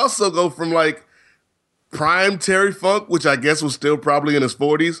 and we also go from like prime Terry Funk, which I guess was still probably in his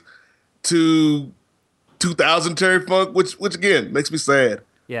 40s, to 2000 Terry Funk, which again makes me sad.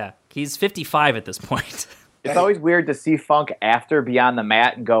 Yeah, he's 55 at this point. It's always weird to see Funk after Beyond the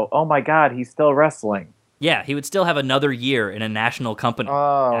Mat and go, oh my God, he's still wrestling. Yeah, he would still have another year in a national company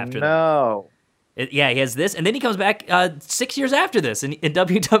after no. that. He has this, and then he comes back 6 years after this in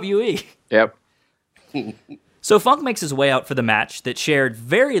WWE. Yep. So Funk makes his way out for the match that shared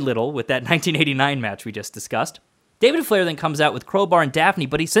very little with that 1989 match we just discussed. David Flair then comes out with Crowbar and Daphne,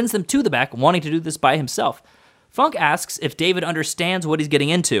 but he sends them to the back, wanting to do this by himself. Funk asks if David understands what he's getting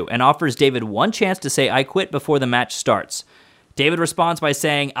into and offers David one chance to say, "I quit," before the match starts. David responds by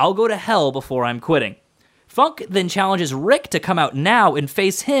saying, "I'll go to hell before I'm quitting." Funk then challenges Rick to come out now and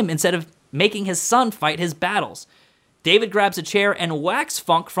face him instead of making his son fight his battles. David grabs a chair and whacks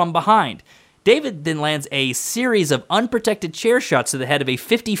Funk from behind. David then lands a series of unprotected chair shots to the head of a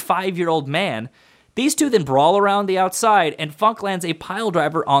 55-year-old man. These two then brawl around the outside, and Funk lands a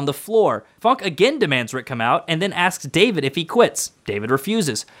piledriver on the floor. Funk again demands Rick come out, and then asks David if he quits. David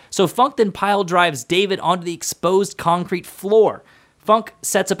refuses. So Funk then pile drives David onto the exposed concrete floor. Funk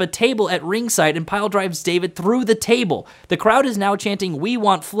sets up a table at ringside and pile drives David through the table. The crowd is now chanting, "We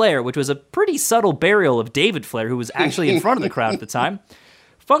want Flair," which was a pretty subtle burial of David Flair, who was actually in front of the crowd at the time.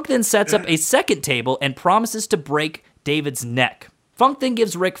 Funk then sets up a second table and promises to break David's neck. Funk then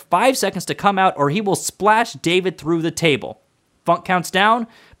gives Rick 5 seconds to come out or he will splash David through the table. Funk counts down,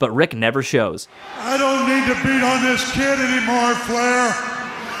 but Rick never shows. I don't need to beat on this kid anymore, Flair.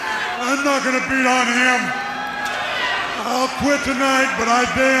 I'm not going to beat on him. I'll quit tonight, but I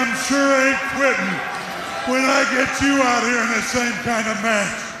damn sure ain't quitting when I get you out here in the same kind of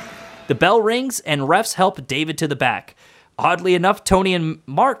match. The bell rings and refs help David to the back. Oddly enough, Tony and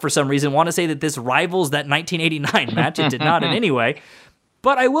Mark, for some reason, want to say that this rivals that 1989 match. It did not in any way.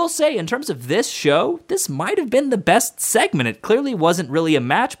 But I will say, in terms of this show, this might have been the best segment. It clearly wasn't really a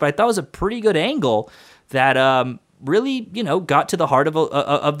match, but I thought it was a pretty good angle that really, got to the heart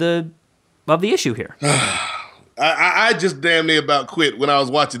of the issue here. I just damn near about quit when I was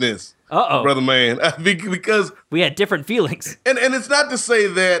watching this. Brother man. Because we had different feelings. And it's not to say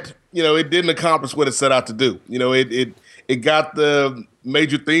that, it didn't accomplish what it set out to do. It got the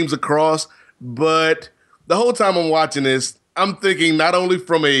major themes across, but the whole time I'm watching this, I'm thinking not only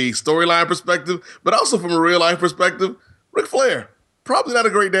from a storyline perspective, but also from a real life perspective, Ric Flair, probably not a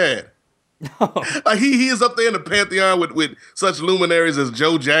great dad. Like he is up there in the pantheon with such luminaries as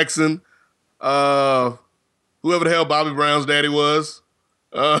Joe Jackson, whoever the hell Bobby Brown's daddy was.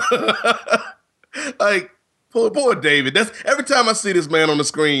 Like poor David. That's every time I see this man on the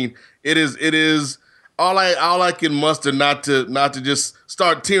screen, it is all I can muster not to just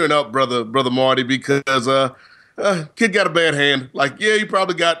start tearing up, brother Marty, because kid got a bad hand. Like, yeah, he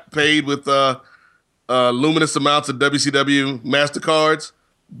probably got paid with luminous amounts of WCW MasterCards,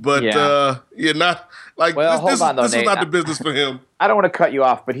 but not like this is not the business for him. I don't want to cut you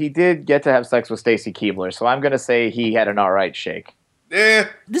off, but he did get to have sex with Stacy Keibler, so I'm going to say he had an all right shake. Yeah.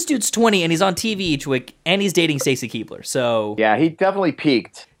 This dude's 20 and he's on TV each week and he's dating Stacy Keibler. So yeah, he definitely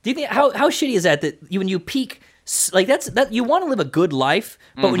peaked. Do you think how shitty is that when you peak like that you want to live a good life,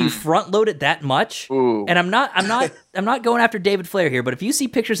 but when you front load it that much? Ooh. And I'm not going after David Flair here, but if you see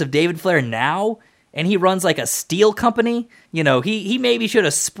pictures of David Flair now and he runs like a steel company, he maybe should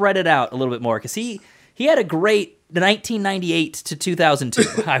have spread it out a little bit more because he had a great 1998 to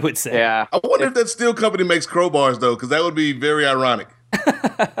 2002, I would say. Yeah. I wonder if that steel company makes crowbars though, because that would be very ironic.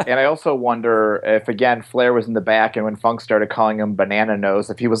 And I also wonder if, again, Flair was in the back and when Funk started calling him Banana Nose,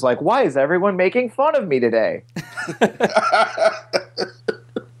 if he was like, why is everyone making fun of me today?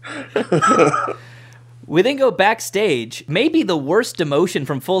 We then go backstage. Maybe the worst demotion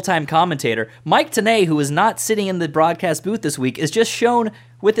from full-time commentator. Mike Tenay, who is not sitting in the broadcast booth this week, is just shown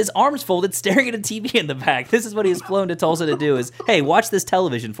with his arms folded staring at a TV in the back. This is what he was flown to Tulsa to do is, hey, watch this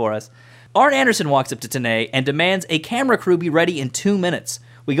television for us. Arn Anderson walks up to Tenay and demands a camera crew be ready in 2 minutes.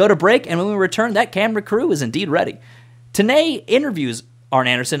 We go to break, and when we return, that camera crew is indeed ready. Tenay interviews Arn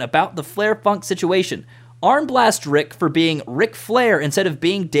Anderson about the Flair-Funk situation. Arn blasts Rick for being Ric Flair instead of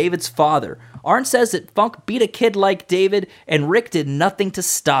being David's father. Arn says that Funk beat a kid like David, and Rick did nothing to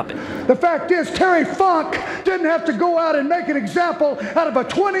stop it. The fact is, Terry Funk didn't have to go out and make an example out of a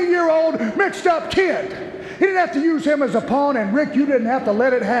 20-year-old mixed-up kid. He didn't have to use him as a pawn, and Rick, you didn't have to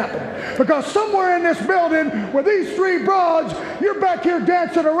let it happen. Because somewhere in this building, with these three broads, you're back here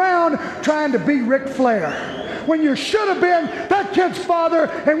dancing around trying to be Ric Flair. When you should have been that kid's father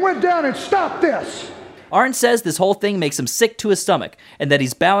and went down and stopped this. Arn says this whole thing makes him sick to his stomach, and that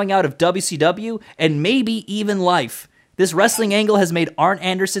he's bowing out of WCW and maybe even life. This wrestling angle has made Arn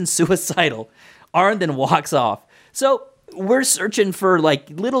Anderson suicidal. Arn then walks off. So we're searching for like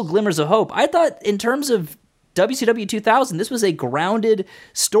little glimmers of hope. I thought in terms of WCW 2000, this was a grounded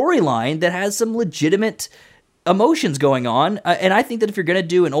storyline that has some legitimate emotions going on. And I think that if you're going to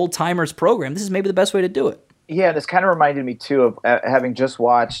do an old timers program, this is maybe the best way to do it. Yeah, this kind of reminded me too of having just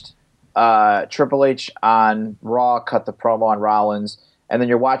watched Triple H on Raw cut the promo on Rollins, and then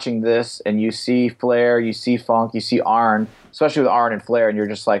you're watching this and you see Flair, you see Funk, you see Arn, especially with Arn and Flair, and you're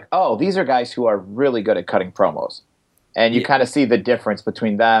just like, oh, these are guys who are really good at cutting promos. And you kind of see the difference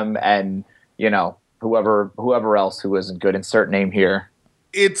between them and, you know, whoever else who isn't good. Insert name here.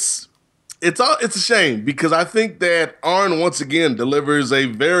 It's a shame because I think that Arn once again delivers a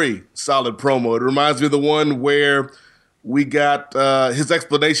very solid promo. It reminds me of the one where we got his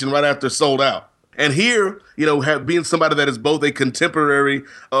explanation right after Sold Out. And here, you know, being somebody that is both a contemporary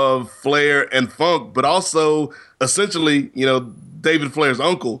of Flair and Funk, but also essentially, you know, David Flair's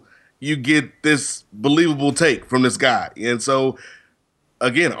uncle, you get this believable take from this guy. And so,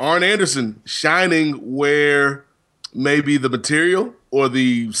 again, Arn Anderson shining where maybe the material or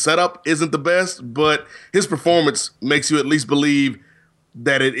the setup isn't the best, but his performance makes you at least believe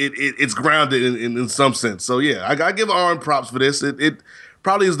that it's grounded in some sense. So, yeah, I give Arn props for this. It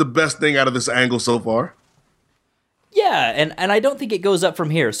probably is the best thing out of this angle so far. Yeah, and I don't think it goes up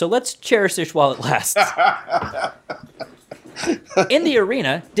from here, so let's cherish this while it lasts. In the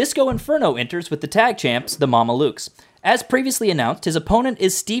arena, Disco Inferno enters with the tag champs, the Mamalukes. As previously announced, his opponent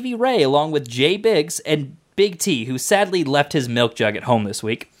is Stevie Ray along with Jay Biggs and Big T, who sadly left his milk jug at home this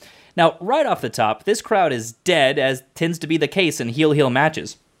week. Now, right off the top, this crowd is dead, as tends to be the case in heel-heel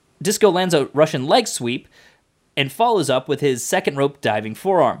matches. Disco lands a Russian leg sweep and follows up with his second rope diving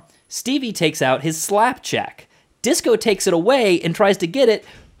forearm. Stevie takes out his slapjack. Disco takes it away and tries to get it,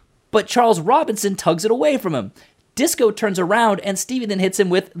 but Charles Robinson tugs it away from him. Disco turns around and Stevie then hits him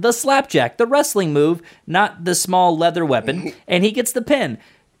with the slapjack, the wrestling move, not the small leather weapon, and he gets the pin.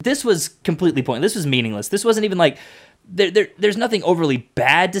 This was completely pointless. This was meaningless. This wasn't even like, there's nothing overly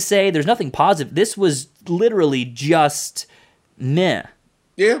bad to say. There's nothing positive. This was literally just meh.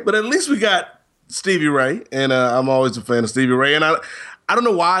 Yeah, but at least we got Stevie Ray, and I'm always a fan of Stevie Ray. And I don't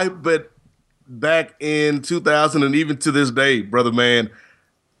know why, but back in 2000 and even to this day, brother man,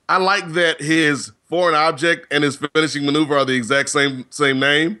 I like that his foreign object and his finishing maneuver are the exact same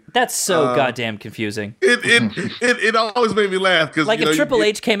name. That's so goddamn confusing. It always made me laugh because like if Triple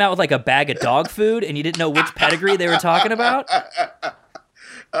H came out with like a bag of dog food and you didn't know which pedigree they were talking about.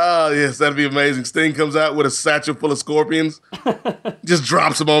 Oh yes, that'd be amazing. Sting comes out with a satchel full of scorpions, just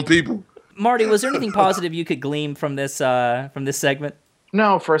drops them on people. Marty, was there anything positive you could glean from this segment?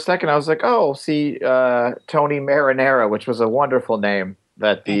 No, for a second I was like, oh, see, Tony Marinara, which was a wonderful name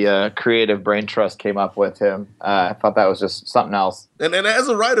that the creative brain trust came up with him. I thought that was just something else. And as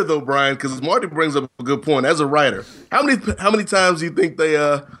a writer, though, Brian, because Marty brings up a good point. As a writer, how many times do you think they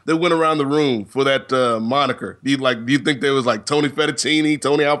went around the room for that moniker? Do you think there was like Tony Fettuccine,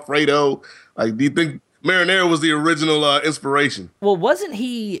 Tony Alfredo? Like, do you think Marinara was the original inspiration? Well, wasn't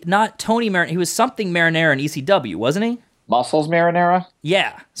he not Tony Marinara? He was something Marinara in ECW, wasn't he? Muscles Marinara?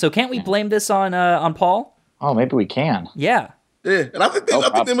 Yeah. So can't we blame this on Paul? Oh, maybe we can. Yeah. Yeah, and I think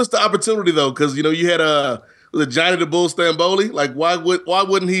they missed the opportunity though, because you had was it Johnny the Bull Stamboli? Like, why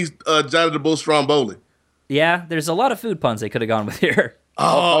wouldn't he Johnny the Bull Stromboli? Yeah, there's a lot of food puns they could have gone with here.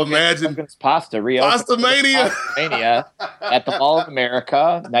 Oh, imagine Pasta Rio. Pasta Mania at the Mall of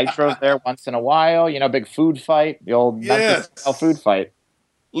America. Nitro's there once in a while. Big food fight. The old Memphis food fight.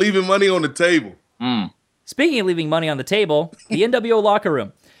 Leaving money on the table. Speaking of leaving money on the table, the NWO locker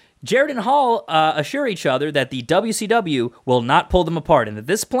room. Jarrett and Hall assure each other that the WCW will not pull them apart and that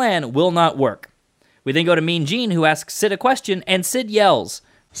this plan will not work. We then go to Mean Gene, who asks Sid a question, and Sid yells,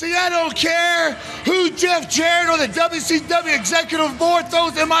 See, I don't care who Jeff Jarrett or the WCW executive board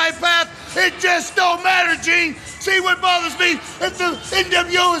throws in my path. It just don't matter, Gene. See, what bothers me, if the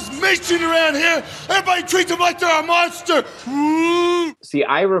NWO is mentioned around here, everybody treats them like they're a monster. See,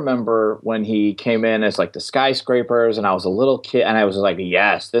 I remember when he came in as like the Skyscrapers, and I was a little kid, and I was like,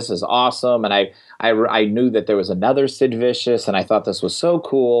 yes, this is awesome. And I knew that there was another Sid Vicious, and I thought this was so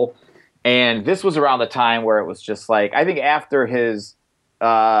cool. And this was around the time where it was just like, I think after his,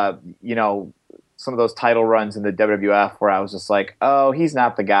 some of those title runs in the WWF where I was just like, oh, he's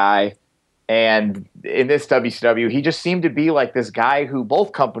not the guy. And in this WCW, he just seemed to be like this guy who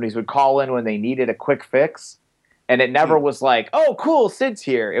both companies would call in when they needed a quick fix. And it never was like, oh, cool, Sid's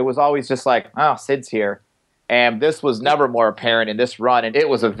here. It was always just like, oh, Sid's here. And this was never more apparent in this run. And it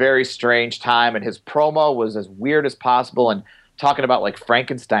was a very strange time. And his promo was as weird as possible. And talking about like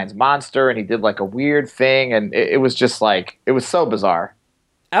Frankenstein's monster. And he did like a weird thing. And it was just like, it was so bizarre.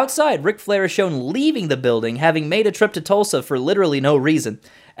 Outside, Ric Flair is shown leaving the building, having made a trip to Tulsa for literally no reason.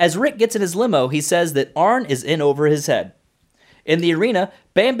 As Rick gets in his limo, he says that Arn is in over his head. In the arena,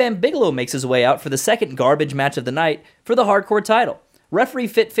 Bam Bam Bigelow makes his way out for the second garbage match of the night for the hardcore title. Referee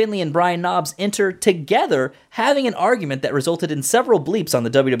Fit Finlay and Brian Knobbs enter together, having an argument that resulted in several bleeps on the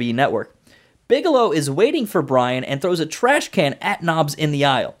WWE Network. Bigelow is waiting for Brian and throws a trash can at Knobbs in the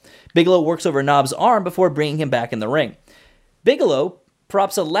aisle. Bigelow works over Knobbs' arm before bringing him back in the ring. Bigelow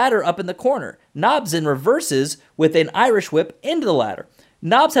props a ladder up in the corner. Knobbs then reverses with an Irish whip into the ladder.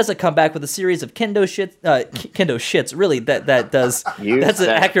 Knobbs has a comeback with a series of kendo shits. Really, that's an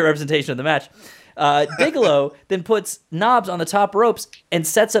accurate representation of the match. Bigelow then puts Knobbs on the top ropes and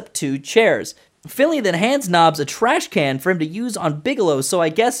sets up 2 chairs. Finlay then hands Knobbs a trash can for him to use on Bigelow, so I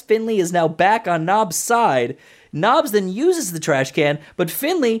guess Finlay is now back on Knobbs' side. Knobbs then uses the trash can, but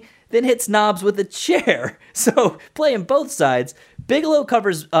Finlay then hits Knobbs with a chair. So, playing both sides, Bigelow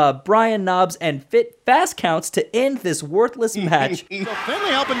covers Brian Knobbs and Fit fast counts to end this worthless match. So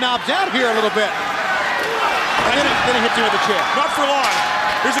Finlay helping Knobbs out here a little bit. And then he hits him with a chair. Not for long.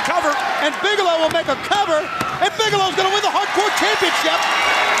 Here's a cover. And Bigelow will make a cover. And Bigelow's going to win the Hardcore Championship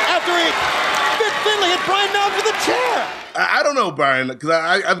after Fit Finlay hit Brian Knobbs with a chair. I don't know, Brian, because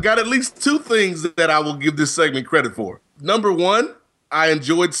I've got at least 2 things that I will give this segment credit for. Number 1, I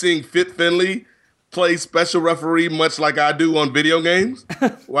enjoyed seeing Fit Finlay play special referee much like I do on video games,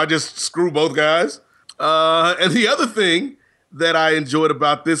 where I just screw both guys. And the other thing that I enjoyed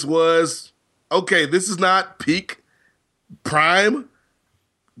about this was, okay, this is not peak, prime,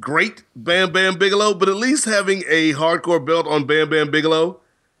 great Bam Bam Bigelow, but at least having a hardcore belt on Bam Bam Bigelow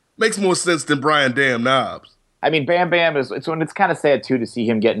makes more sense than Brian Damn Knobbs. I mean, Bam Bam it's kind of sad too to see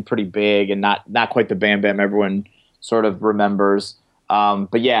him getting pretty big and not quite the Bam Bam everyone sort of remembers.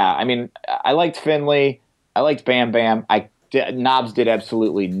 But yeah, I mean, I liked Finlay, I liked Bam Bam. Knobbs did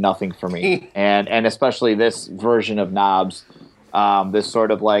absolutely nothing for me, and especially this version of Knobbs, this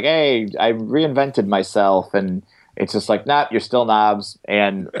sort of like, hey, I reinvented myself, and it's just like, nah, you're still Knobbs.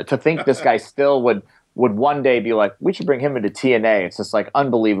 And to think this guy still would one day be like, we should bring him into TNA. It's just like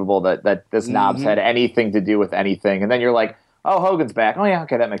unbelievable that this Knobbs had anything to do with anything. And then you're like, oh, Hogan's back. Oh yeah,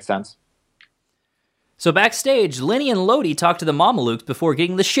 okay, that makes sense. So backstage, Lenny and Lodi talk to the Mamalukes before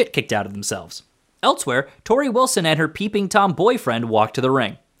getting the shit kicked out of themselves. Elsewhere, Tori Wilson and her peeping Tom boyfriend walk to the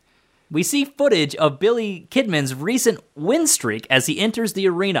ring. We see footage of Billy Kidman's recent win streak as he enters the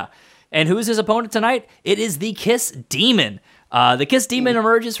arena. And who is his opponent tonight? It is the Kiss Demon. The Kiss Demon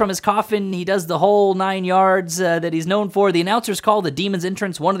emerges from his coffin. He does the whole 9 yards that he's known for. The announcers call the Demon's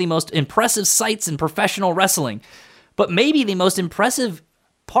entrance one of the most impressive sights in professional wrestling. But maybe the most impressive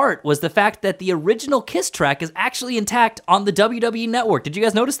part was the fact that the original Kiss track is actually intact on the WWE Network. Did you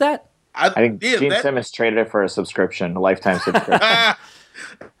guys notice that? I think Gene Simmons traded it for a subscription, a lifetime subscription.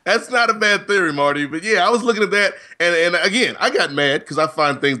 That's not a bad theory, Marty. But yeah, I was looking at that, and again, I got mad because I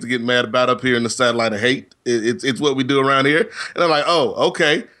find things to get mad about up here in the satellite of hate. It's what we do around here, and I'm like, oh,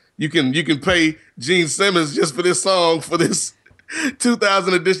 okay, you can pay Gene Simmons just for this song for this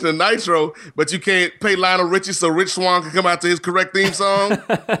 2000 edition of Nitro, but you can't pay Lionel Richie so Rich Swann can come out to his correct theme song.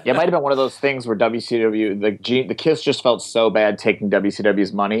 Yeah, it might have been one of those things where WCW, the Kiss just felt so bad taking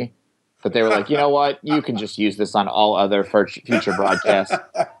WCW's money. But they were like, you know what? You can just use this on all other future broadcasts.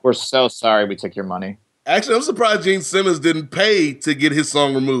 We're so sorry we took your money. Actually, I'm surprised Gene Simmons didn't pay to get his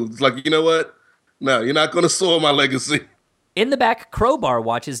song removed. It's like, you know what? No, you're not going to soil my legacy. In the back, Crowbar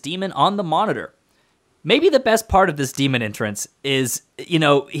watches Demon on the monitor. Maybe the best part of this Demon entrance is, he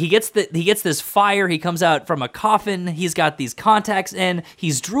gets this fire. He comes out from a coffin. He's got these contacts in.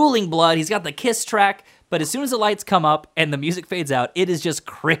 He's drooling blood. He's got the Kiss track. But as soon as the lights come up and the music fades out, it is just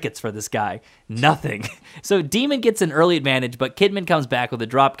crickets for this guy. Nothing. So Demon gets an early advantage, but Kidman comes back with a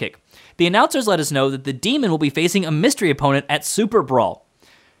dropkick. The announcers let us know that the Demon will be facing a mystery opponent at Super Brawl.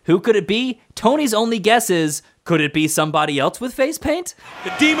 Who could it be? Tony's only guess is, could it be somebody else with face paint?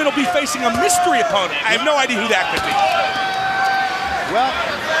 The Demon will be facing a mystery opponent. I have no idea who that could be. Well,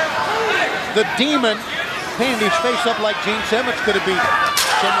 the Demon painting his face up like Gene Simmons. Could it be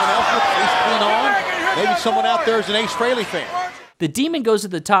someone else with face paint on? Maybe someone out there is an Ace Frehley fan. The Demon goes to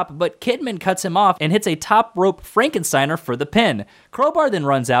the top, but Kidman cuts him off and hits a top rope Frankensteiner for the pin. Crowbar then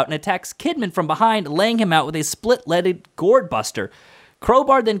runs out and attacks Kidman from behind, laying him out with a split-legged gourd buster.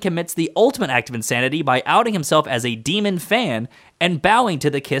 Crowbar then commits the ultimate act of insanity by outing himself as a Demon fan and bowing to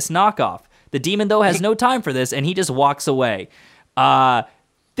the Kiss knockoff. The Demon, though, has no time for this, and he just walks away.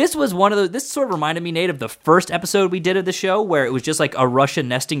 This was one of those. This sort of reminded me, Nate, of the first episode we did of the show, where it was just like a Russian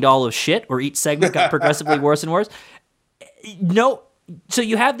nesting doll of shit, where each segment got progressively worse and worse. No, so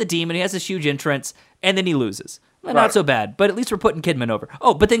you have the Demon. He has this huge entrance, and then he loses. Not so bad, but at least we're putting Kidman over.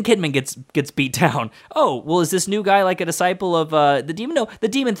 Oh, but then Kidman gets beat down. Oh, well, is this new guy like a disciple of the Demon? No, the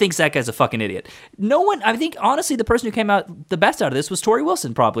Demon thinks that guy's a fucking idiot. No one, I think, honestly, the person who came out the best out of this was Tori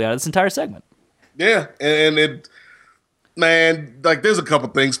Wilson, probably, out of this entire segment. Yeah, and it, man, like, there's a couple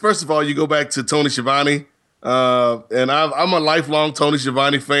things. First of all, you go back to Tony Schiavone, and I'm a lifelong Tony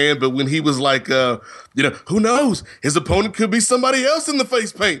Schiavone fan, but when he was like, who knows? His opponent could be somebody else in the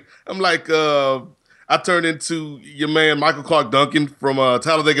face paint. I'm like, I turned into your man Michael Clark Duncan from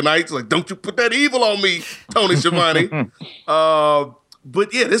Talladega Nights. Like, don't you put that evil on me, Tony Schiavone.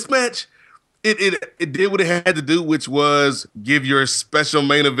 But yeah, this match, it did what it had to do, which was give your special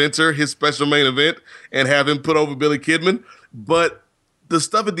main eventer his special main event and have him put over Billy Kidman. But the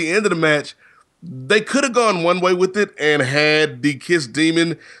stuff at the end of the match, they could have gone one way with it and had the Kiss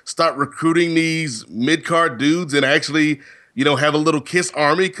Demon start recruiting these mid-card dudes and actually, have a little Kiss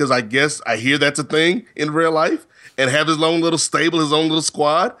army, because I hear that's a thing in real life, and have his own little stable, his own little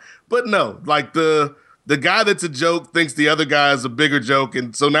squad. But no, like the guy that's a joke thinks the other guy is a bigger joke,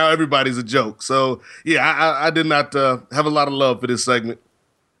 and so now everybody's a joke. So yeah, I did not have a lot of love for this segment.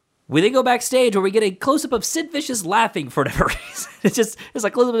 We then go backstage where we get a close-up of Sid Vicious laughing for whatever reason. It's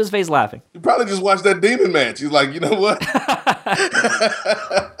like close-up of his face laughing. You probably just watched that Demon match. He's like, you know what?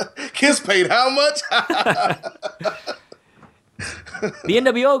 Kiss paid how much? The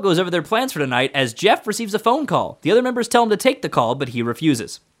NWO goes over their plans for tonight as Jeff receives a phone call. The other members tell him to take the call, but he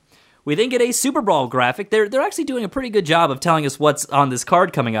refuses. We then get a Super Brawl graphic. They're actually doing a pretty good job of telling us what's on this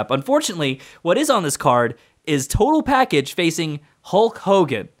card coming up. Unfortunately, what is on this card is Total Package facing Hulk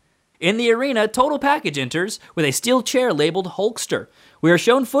Hogan. In the arena, Total Package enters with a steel chair labeled Hulkster. We are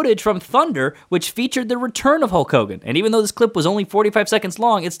shown footage from Thunder, which featured the return of Hulk Hogan. And even though this clip was only 45 seconds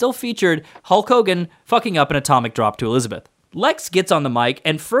long, it still featured Hulk Hogan fucking up an atomic drop to Elizabeth. Lex gets on the mic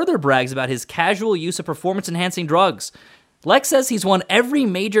and further brags about his casual use of performance-enhancing drugs. Lex says he's won every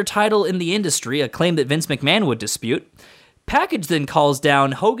major title in the industry, a claim that Vince McMahon would dispute. Package then calls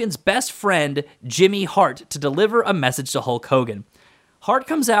down Hogan's best friend, Jimmy Hart, to deliver a message to Hulk Hogan. Hart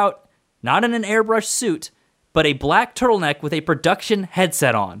comes out, not in an airbrush suit, but a black turtleneck with a production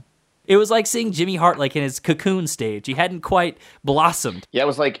headset on. It was like seeing Jimmy Hart like in his cocoon stage. He hadn't quite blossomed. Yeah, it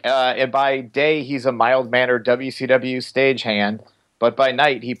was like by day he's a mild-mannered WCW stagehand, but by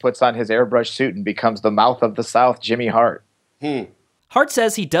night he puts on his airbrush suit and becomes the mouth of the South, Jimmy Hart. Hart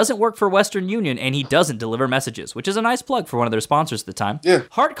says he doesn't work for Western Union and he doesn't deliver messages, which is a nice plug for one of their sponsors at the time. Yeah.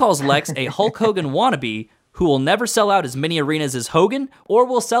 Hart calls Lex a Hulk Hogan wannabe who will never sell out as many arenas as Hogan or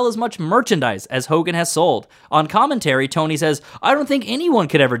will sell as much merchandise as Hogan has sold. On commentary, Tony says, I don't think anyone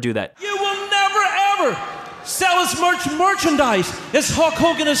could ever do that. You will never, ever sell as much merchandise as Hulk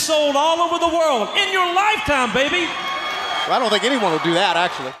Hogan has sold all over the world in your lifetime, baby. I don't think anyone would do that,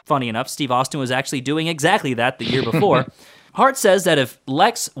 actually. Funny enough, Steve Austin was actually doing exactly that the year before. Hart says that if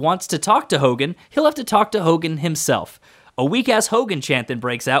Lex wants to talk to Hogan, he'll have to talk to Hogan himself. A weak-ass Hogan chant then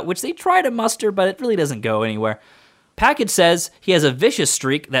breaks out, which they try to muster, but it really doesn't go anywhere. Package says he has a vicious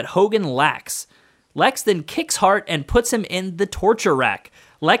streak that Hogan lacks. Lex then kicks Hart and puts him in the torture rack.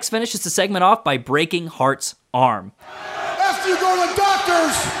 Lex finishes the segment off by breaking Hart's arm. After you go to the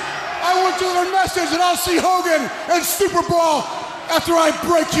doctors, I want to deliver a message and I'll see Hogan and Super Brawl after I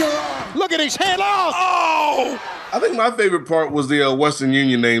break your arm. Look at his head off! Oh! I think my favorite part was the Western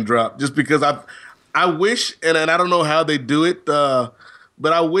Union name drop, just because I wish, and I don't know how they do it, but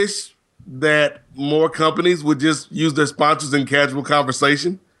I wish that more companies would just use their sponsors in casual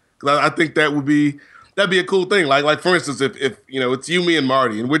conversation. Because I think that'd be a cool thing. Like for instance, if it's you, me, and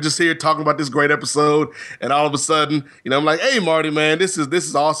Marty, and we're just here talking about this great episode, and all of a sudden, I'm like, hey, Marty, man, this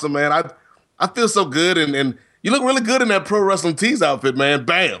is awesome, man. I feel so good, and you look really good in that Pro Wrestling Tees outfit, man.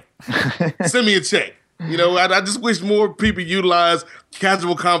 Bam, send me a check. I just wish more people utilize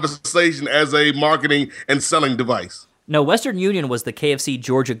casual conversation as a marketing and selling device. No, Western Union was the KFC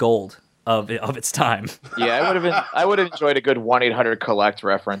Georgia Gold of its time. Yeah, I would have enjoyed a good 1-800-COLLECT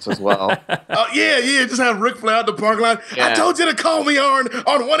reference as well. Yeah, just have Ric Flair out the parking lot. Yeah. I told you to call me on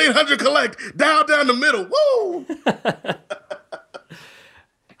 1-800-COLLECT. Dial down the middle. Woo!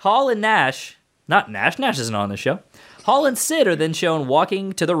 Hall and Nash, not Nash isn't on the show. Hall and Sid are then shown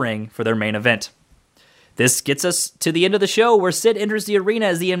walking to the ring for their main event. This gets us to the end of the show where Sid enters the arena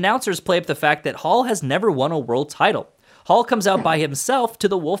as the announcers play up the fact that Hall has never won a world title. Hall comes out by himself to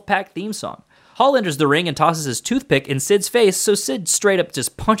the Wolfpack theme song. Hall enters the ring and tosses his toothpick in Sid's face, so Sid straight up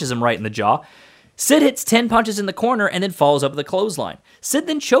just punches him right in the jaw. Sid hits 10 punches in the corner and then follows up with a clothesline. Sid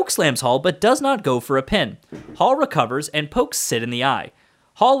then chokeslams Hall but does not go for a pin. Hall recovers and pokes Sid in the eye.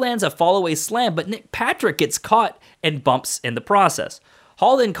 Hall lands a fallaway slam, but Nick Patrick gets caught and bumps in the process.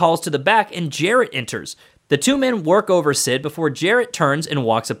 Hall then calls to the back and Jarrett enters. The two men work over Sid before Jarrett turns and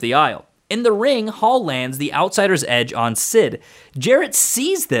walks up the aisle. In the ring, Hall lands the outsider's edge on Sid. Jarrett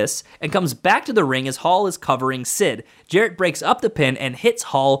sees this and comes back to the ring as Hall is covering Sid. Jarrett breaks up the pin and hits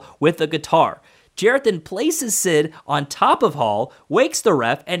Hall with a guitar. Jarrett then places Sid on top of Hall, wakes the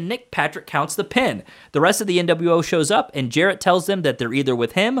ref, and Nick Patrick counts the pin. The rest of the NWO shows up, and Jarrett tells them that they're either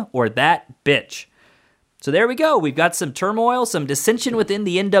with him or that bitch. So there we go. We've got some turmoil, some dissension within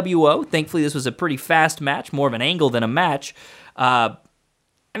the NWO. Thankfully, this was a pretty fast match, more of an angle than a match. I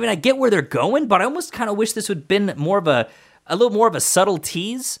get where they're going, but I almost kind of wish this would have been more of a little more of a subtle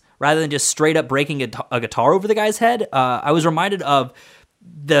tease rather than just straight up breaking a guitar over the guy's head. I was reminded of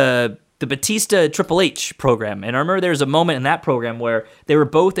the Batista Triple H program, and I remember there was a moment in that program where they were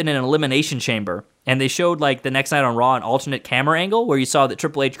both in an elimination chamber, and they showed like the next night on Raw an alternate camera angle where you saw that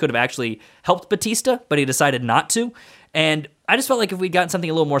Triple H could have actually helped Batista, but he decided not to. And I just felt like if we'd gotten something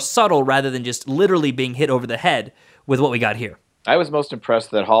a little more subtle rather than just literally being hit over the head with what we got here. I was most impressed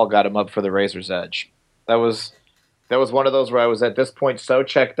that Hall got him up for the Razor's Edge. That was one of those where I was at this point so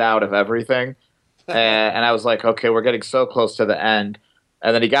checked out of everything, and I was like, okay, we're getting so close to the end.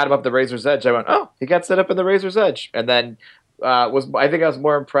 And then he got him up the Razor's Edge. I went, oh, he got set up in the Razor's Edge. And then I think I was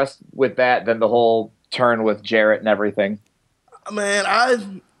more impressed with that than the whole turn with Jarrett and everything. Man,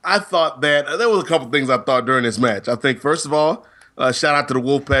 I thought that there was a couple things I thought during this match. I think, first of all, shout out to the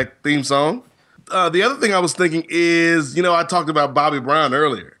Wolfpack theme song. The other thing I was thinking is, I talked about Bobby Brown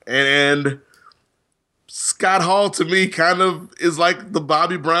earlier, and Scott Hall to me kind of is like the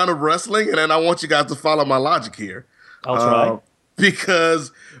Bobby Brown of wrestling, and I want you guys to follow my logic here. I'll try.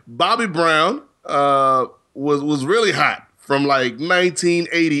 Because Bobby Brown was really hot from like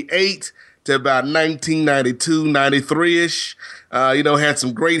 1988 to about 1992, 93-ish. Had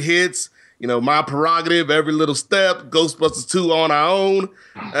some great hits. My Prerogative, Every Little Step, Ghostbusters 2 On Our Own.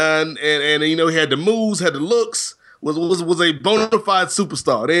 And he had the moves, had the looks, was a bona fide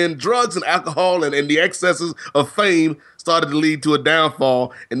superstar. Then drugs and alcohol and the excesses of fame started to lead to a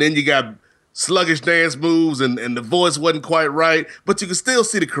downfall. And then you got sluggish dance moves and the voice wasn't quite right, but you can still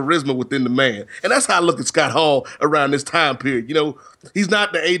see the charisma within the man. And that's how I look at Scott Hall around this time period. He's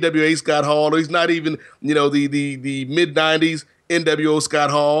not the AWA Scott Hall, or he's not even, the mid-90s NWO Scott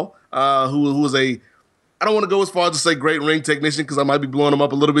Hall, who was I don't want to go as far as to say great ring technician because I might be blowing him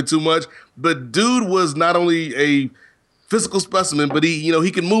up a little bit too much, but dude was not only a physical specimen, but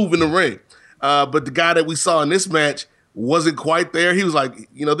he can move in the ring. But the guy that we saw in this match wasn't quite there. He was like,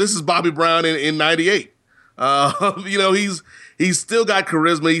 this is Bobby Brown in 98. He's still got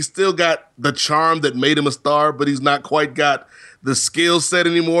charisma. He's still got the charm that made him a star, but he's not quite got the skill set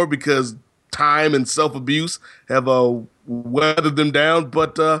anymore because time and self-abuse have weathered them down.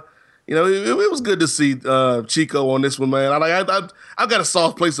 But, it was good to see Chico on this one, man. I've got a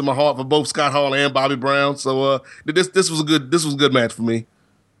soft place in my heart for both Scott Hall and Bobby Brown. So this was a good match for me.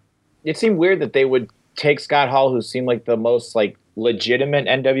 It seemed weird that they would take Scott Hall, who seemed like the most like legitimate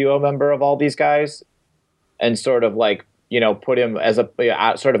NWO member of all these guys, and sort of like put him as a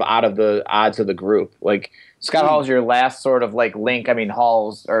sort of out of the odds of the group. Like Scott Hall's your last sort of like link. I mean,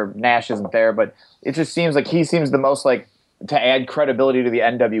 Hall's or Nash isn't there, but it just seems like he seems the most like to add credibility to the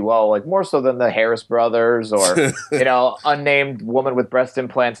NWO, like more so than the Harris brothers or unnamed woman with breast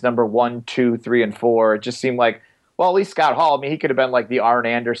implants number 1, 2, 3, and 4. It just seemed like, well, at least Scott Hall, I mean, he could have been like the Arn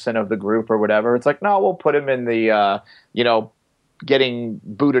Anderson of the group or whatever. It's like, no, we'll put him in the, getting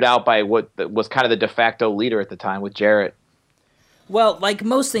booted out by what was kind of the de facto leader at the time with Jarrett. Well, like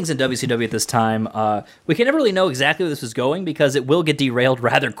most things in WCW at this time, we can never really know exactly where this was going because it will get derailed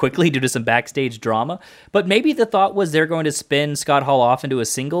rather quickly due to some backstage drama. But maybe the thought was they're going to spin Scott Hall off into a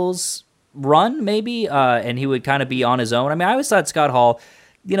singles run, maybe, and he would kind of be on his own. I mean, I always thought Scott Hall,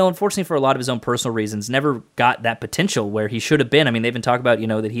 unfortunately for a lot of his own personal reasons, never got that potential where he should have been. I mean, they've been talking about,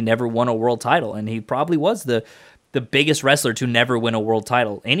 that he never won a world title, and he probably was the biggest wrestler to never win a world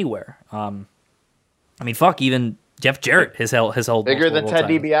title anywhere. Even Jeff Jarrett has held bigger than Ted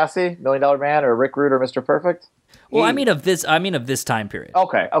DiBiase, $1 Million Man, or Rick Rude, or Mr. Perfect. Well, I mean of this time period.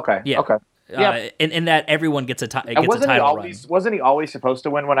 Okay, yeah, okay. Yeah, in that everyone gets a title run. Wasn't he always supposed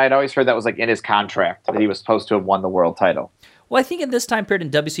to win? When I'd always heard that was like in his contract that he was supposed to have won the world title. Well, I think in this time period in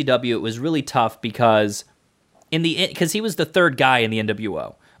WCW, it was really tough because he was the third guy in the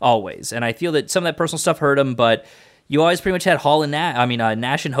NWO always, and I feel that some of that personal stuff hurt him. But you always pretty much had Hall and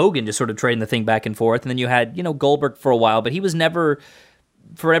Nash and Hogan just sort of trading the thing back and forth, and then you had Goldberg for a while, but he was never,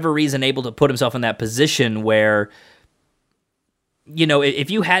 for whatever reason, able to put himself in that position where, if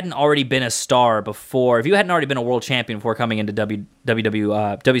you hadn't already been a star before, if you hadn't already been a world champion before coming into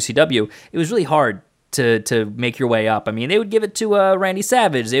WCW, it was really hard to make your way up. I mean, they would give it to Randy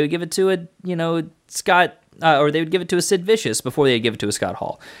Savage, they would give it to Scott or they would give it to a Sid Vicious before they'd give it to a Scott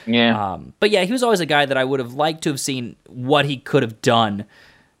Hall. Yeah. But yeah, he was always a guy that I would have liked to have seen what he could have done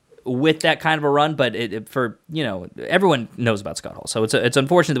with that kind of a run, but everyone knows about Scott Hall, so it's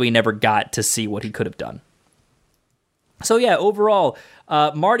unfortunate that we never got to see what he could have done. So yeah, overall,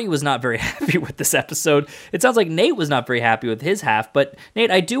 Marty was not very happy with this episode. It sounds like Nate was not very happy with his half, but Nate,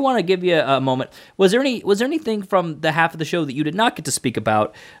 I do want to give you a moment. Was there anything from the half of the show that you did not get to speak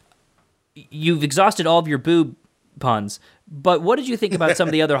about? You've exhausted all of your boob puns, but what did you think about some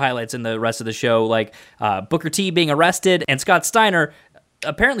of the other highlights in the rest of the show, like Booker T being arrested and Scott Steiner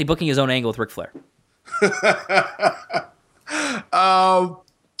apparently booking his own angle with Ric Flair?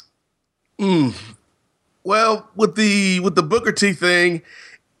 Well, with the Booker T thing,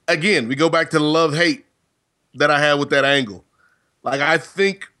 again, we go back to the love-hate that I had with that angle. Like, I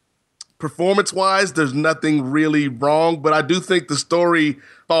think performance-wise, there's nothing really wrong, but I do think the story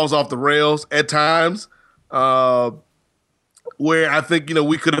falls off the rails at times, where I think,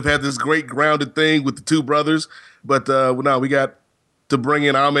 we could have had this great grounded thing with the two brothers, but no, we got to bring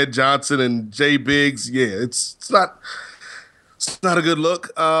in Ahmed Johnson and Jay Biggs. Yeah, it's not a good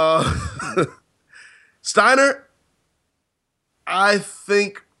look. Steiner, I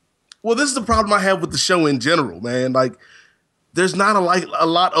think, well, this is the problem I have with the show in general, man. Like, there's not a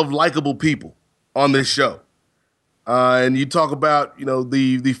lot of likable people on this show. And you talk about,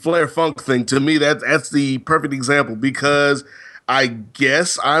 the Flair Funk thing. To me, that's the perfect example, because I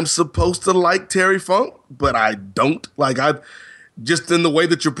guess I'm supposed to like Terry Funk, but I don't. Like, just in the way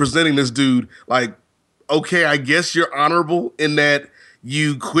that you're presenting this dude, like, okay, I guess you're honorable in that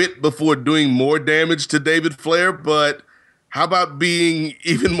you quit before doing more damage to David Flair, but how about being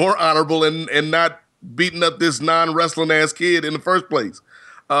even more honorable and not beating up this non-wrestling ass kid in the first place?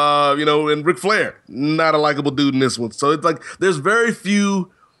 And Ric Flair, not a likable dude in this one. So it's like there's very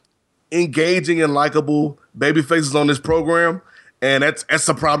few engaging and likable baby faces on this program, and that's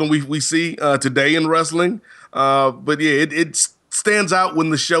a problem we see today in wrestling. But yeah, it stands out when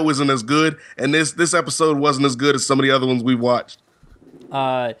the show isn't as good, and this episode wasn't as good as some of the other ones we've watched.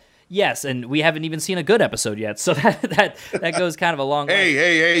 Yes, and we haven't even seen a good episode yet, so that goes kind of a long way.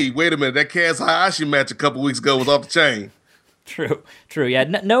 Hey, wait a minute. That Kaz Hayashi match a couple weeks ago was off the chain. True. Yeah,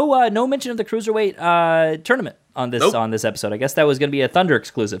 no mention of the Cruiserweight tournament on this episode. I guess that was going to be a Thunder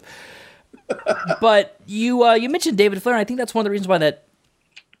exclusive. But you mentioned David Flair, and I think that's one of the reasons why that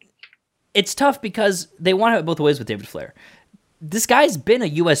it's tough, because they want to have it both ways with David Flair. This guy's been a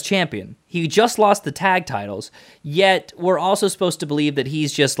U.S. champion. He just lost the tag titles, yet we're also supposed to believe that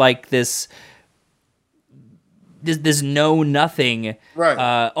he's just like this know-nothing,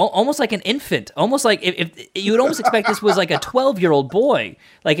 right? Almost like an infant. Almost like if you would almost expect this was like a 12-year-old boy.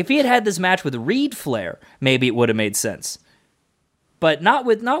 Like if he had this match with Reed Flair, maybe it would have made sense. But not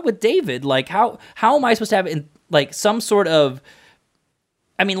with David. Like how am I supposed to have it in like some sort of?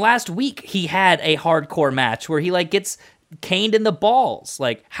 I mean, last week he had a hardcore match where he like gets caned in the balls.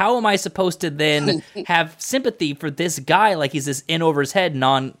 Like, how am I supposed to then have sympathy for this guy like he's this in over his head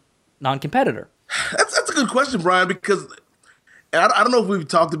non-competitor? That's a good question, Brian, because I don't know if we've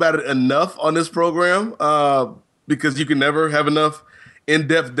talked about it enough on this program, because you can never have enough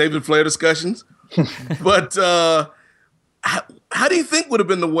in-depth David Flair discussions. But how do you think would have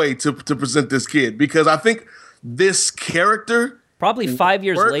been the way to present this kid? Because I think this character... Probably 5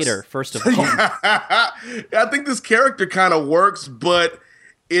 years later, first of all. I think this character kind of works, but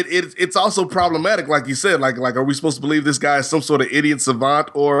it's also problematic, like you said. Like, are we supposed to believe this guy is some sort of idiot savant,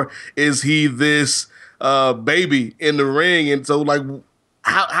 or is he this baby in the ring? And so, like,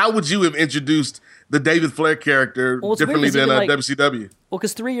 how would you have introduced the David Flair character differently than WCW? Well,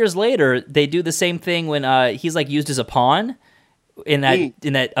 because 3 years later, they do the same thing when he's like used as a pawn in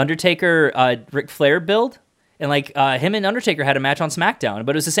that Undertaker Ric Flair build. And, like, him and Undertaker had a match on SmackDown,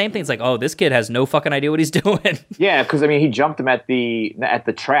 but it was the same thing. It's like, oh, this kid has no fucking idea what he's doing. Yeah, because, I mean, he jumped him at the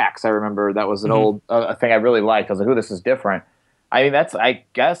tracks. I remember that was an old thing I really liked. I was like, oh, this is different. I mean, I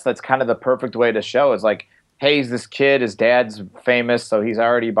guess that's kind of the perfect way to show. It's like, hey, he's this kid. His dad's famous, so he's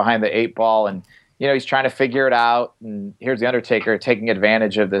already behind the 8 ball. And, he's trying to figure it out. And here's the Undertaker taking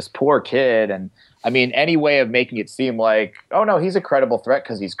advantage of this poor kid. And, I mean, any way of making it seem like, oh, no, he's a credible threat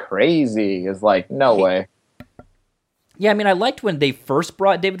because he's crazy is like, no way. Yeah, I mean, I liked when they first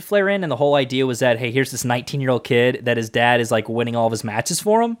brought David Flair in, and the whole idea was that, hey, here's this 19-year-old kid that his dad is, like, winning all of his matches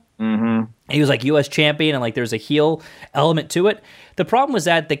for him. Mm-hmm. And he was, like, U.S. champion, and, like, there's a heel element to it. The problem was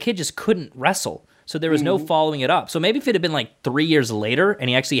that the kid just couldn't wrestle, so there was no following it up. So maybe if it had been, like, 3 years later, and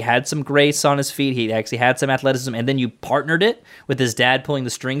he actually had some grace on his feet, he actually had some athleticism, and then you partnered it with his dad pulling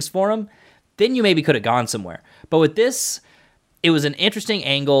the strings for him, then you maybe could have gone somewhere. But with this... it was an interesting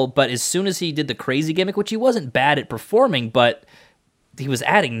angle, but as soon as he did the crazy gimmick, which he wasn't bad at performing, but he was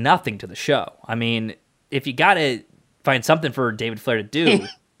adding nothing to the show. I mean, if you got to find something for David Flair to do,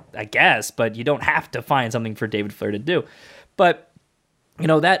 I guess, but you don't have to find something for David Flair to do. But, you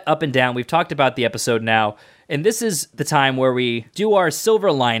know, that up and down, we've talked about the episode now, and this is the time where we do our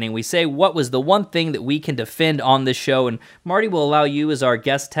silver lining. We say what was the one thing that we can defend on this show, and Marty will allow you as our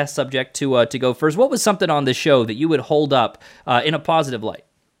guest test subject to go first. What was something on this show that you would hold up in a positive light?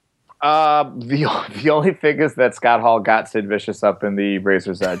 The only thing is that Scott Hall got Sid Vicious up in the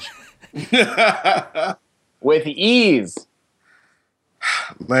Razor's Edge. With ease.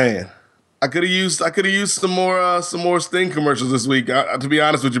 Man, I could have used some more Sting commercials this week. To be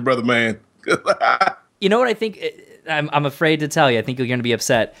honest with you, brother, man. You know what I think? I'm afraid to tell you. I think you're going to be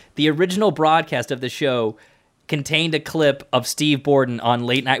upset. The original broadcast of the show contained a clip of Steve Borden on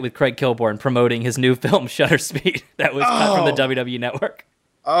Late Night with Craig Kilborn promoting his new film Shutter Speed that was cut from the WWE Network.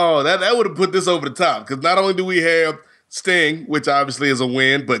 Oh, that would have put this over the top, because not only do we have Sting, which obviously is a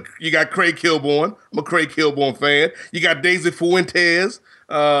win, but you got Craig Kilborn. I'm a Craig Kilborn fan. You got Daisy Fuentes,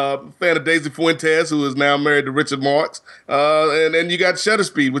 fan of Daisy Fuentes, who is now married to Richard Marx. And then you got Shutter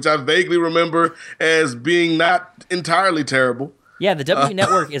Speed, which I vaguely remember as being not entirely terrible. Yeah, the WWE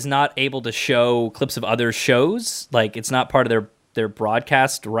Network is not able to show clips of other shows. Like, it's not part of their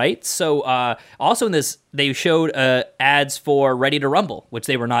broadcast rights. So also in this, they showed ads for Ready to Rumble, which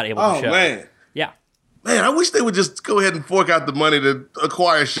they were not able to show. Oh, man. Yeah. Man, I wish they would just go ahead and fork out the money to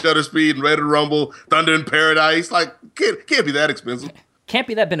acquire Shutter Speed and Ready to Rumble, Thunder in Paradise. Like, can't be that expensive. Can't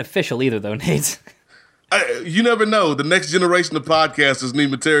be that beneficial either, though, Nate. You never know. The next generation of podcasters need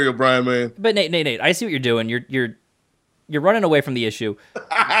material, Brian, man. But Nate, I see what you're doing. You're running away from the issue.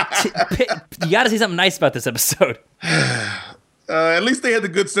 You got to say something nice about this episode. At least they had the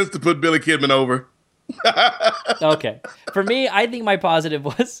good sense to put Billy Kidman over. Okay. For me, I think my positive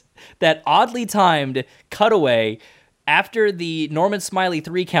was that oddly timed cutaway after the Norman Smiley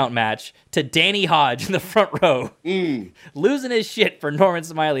 3-count match to Danny Hodge in the front row. Losing his shit for Norman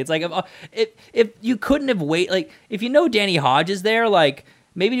Smiley. It's like, if you couldn't have waited, like, if you know Danny Hodge is there, like,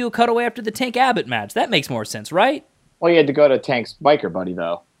 maybe do a cutaway after the Tank Abbott match. That makes more sense, right? Well, you had to go to Tank's biker buddy,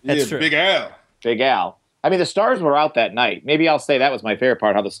 though. That's true. Big Al. Big Al. I mean, the stars were out that night. Maybe I'll say that was my favorite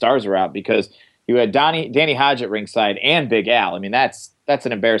part, how the stars were out, because you had Danny Hodge at ringside and Big Al. I mean, that's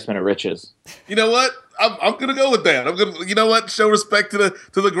an embarrassment of riches. You know what? I'm gonna go with that. You know what? Show respect to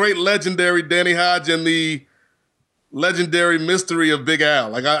the great legendary Danny Hodge and the legendary mystery of Big Al.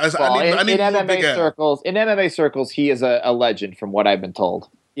 Like I need more Big Al. In MMA circles, he is a legend, from what I've been told.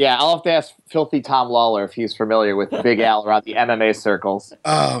 Yeah, I'll have to ask Filthy Tom Lawler if he's familiar with Big Al around the MMA circles.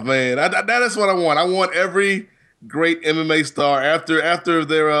 Oh man, that is what I want. I want every great MMA star after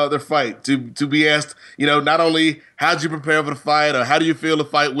their fight to be asked, you know, not only how'd you prepare for the fight or how do you feel the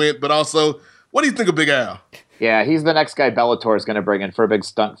fight went, but also what do you think of Big Al? Yeah, he's the next guy Bellator is going to bring in for a big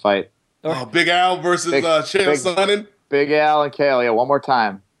stunt fight. Oh, Big Al versus Chael Sonnen. Big Al and Chael, yeah, one more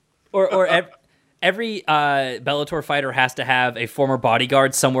time. Or every Bellator fighter has to have a former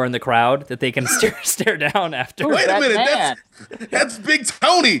bodyguard somewhere in the crowd that they can stare down after. Wait a minute, that's Big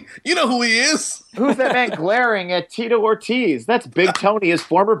Tony. You know who he is. Who's that man glaring at Tito Ortiz? That's Big Tony, his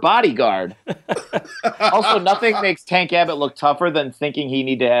former bodyguard. Also, nothing makes Tank Abbott look tougher than thinking he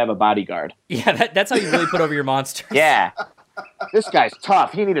need to have a bodyguard. Yeah, that's how you really put over your monsters. Yeah. This guy's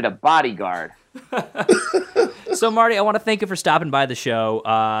tough. He needed a bodyguard. So, Marty, I want to thank you for stopping by the show.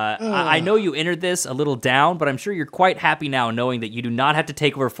 I know you entered this a little down, but I'm sure you're quite happy now knowing that you do not have to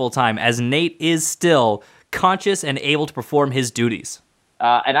take over full-time, as Nate is still conscious and able to perform his duties.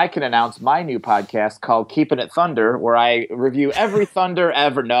 And I can announce my new podcast called Keeping It Thunder, where I review every Thunder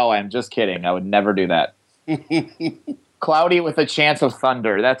ever. No, I'm just kidding. I would never do that. Cloudy with a Chance of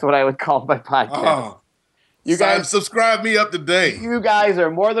Thunder. That's what I would call my podcast. You guys subscribe me up to date. You guys are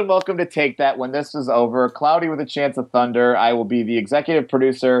more than welcome to take that when this is over. Cloudy with a Chance of Thunder. I will be the executive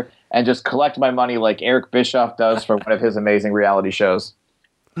producer and just collect my money like Eric Bischoff does for one of his amazing reality shows.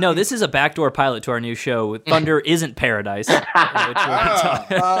 No, this is a backdoor pilot to our new show, Thunder Isn't Paradise. Touche.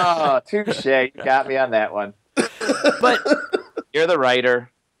 You got me on that one. But you're the writer.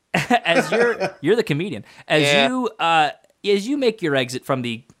 As you're the comedian. As you make your exit from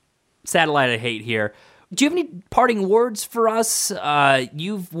the satellite I hate here, do you have any parting words for us?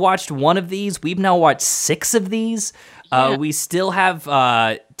 You've watched one of these. We've now watched 6 of these. We still have,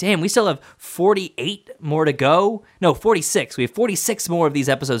 48 more to go. No, 46. We have 46 more of these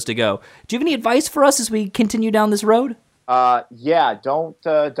episodes to go. Do you have any advice for us as we continue down this road? Don't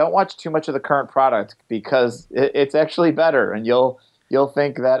watch too much of the current product, because it's actually better, and you'll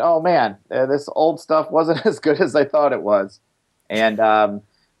think that, oh man, this old stuff wasn't as good as I thought it was. And,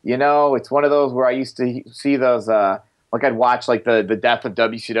 it's one of those where I used to see those, like I'd watch like the death of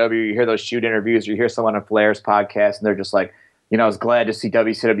WCW. You hear those shoot interviews, you hear someone on Flair's podcast, and they're just like, I was glad to see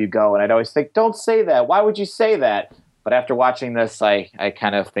WCW go. And I'd always think, don't say that. Why would you say that? But after watching this, I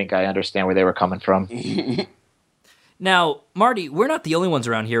kind of think I understand where they were coming from. Now, Marty, we're not the only ones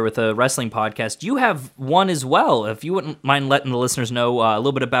around here with a wrestling podcast. You have one as well. If you wouldn't mind letting the listeners know a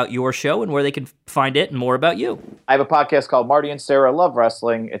little bit about your show and where they can find it and more about you. I have a podcast called Marty and Sarah Love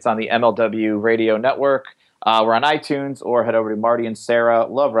Wrestling. It's on the MLW Radio Network. We're on iTunes, or head over to Marty and Sarah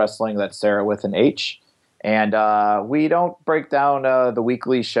Love Wrestling. That's Sarah with an H. And we don't break down the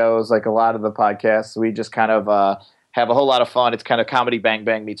weekly shows like a lot of the podcasts. We just kind of have a whole lot of fun. It's kind of comedy Bang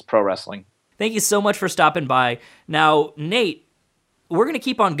Bang meets pro wrestling. Thank you so much for stopping by. Now, Nate, we're going to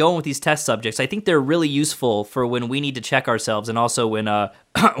keep on going with these test subjects. I think they're really useful for when we need to check ourselves and also when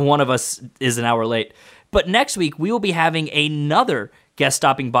one of us is an hour late. But next week, we will be having another guest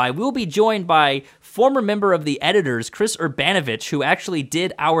stopping by. We will be joined by former member of the Editors, Chris Urbanovich, who actually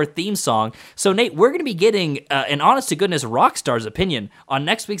did our theme song. So, Nate, we're going to be getting an honest-to-goodness rock star's opinion on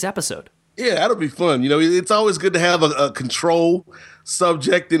next week's episode. Yeah, that'll be fun. It's always good to have a control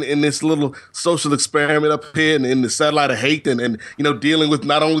subject in this little social experiment up here in the satellite of hate and dealing with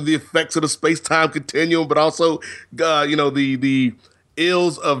not only the effects of the space-time continuum, but also, the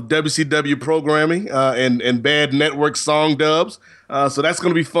ills of WCW programming and bad network song dubs. So that's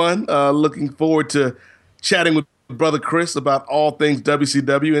going to be fun. Looking forward to chatting with Brother Chris about all things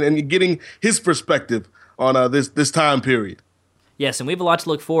WCW and getting his perspective on this time period. Yes, and we have a lot to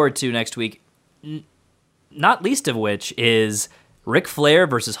look forward to next week, not least of which is Ric Flair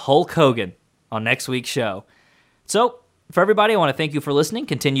versus Hulk Hogan on next week's show. So, for everybody, I want to thank you for listening.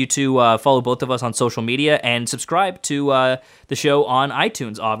 Continue to follow both of us on social media and subscribe to the show on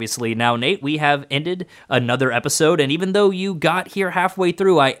iTunes, obviously. Now, Nate, we have ended another episode, and even though you got here halfway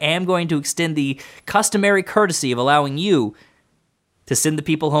through, I am going to extend the customary courtesy of allowing you to send the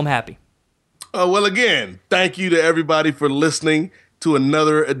people home happy. Well, again, thank you to everybody for listening to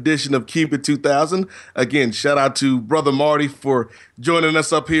another edition of Keep It 2000. Again, shout out to Brother Marty for joining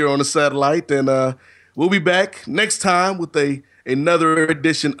us up here on the satellite. And we'll be back next time with another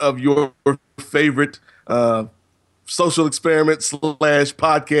edition of your favorite social experiment /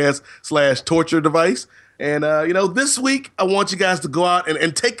 podcast / torture device. And, this week, I want you guys to go out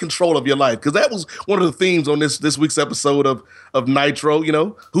and take control of your life, because that was one of the themes on this week's episode of Nitro.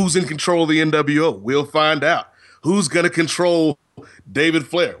 Who's in control of the NWO? We'll find out. Who's going to control David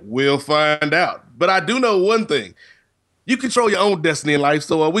Flair? We'll find out. But I do know one thing. You control your own destiny in life,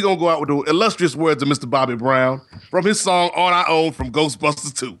 so we're going to go out with the illustrious words of Mr. Bobby Brown from his song On Our Own from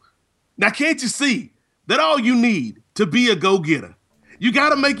Ghostbusters 2. Now, can't you see that all you need to be a go-getter, you got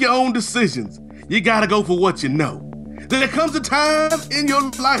to make your own decisions. You got to go for what you know. There comes a time in your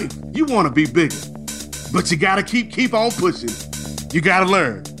life you want to be bigger, but you got to keep on pushing. You got to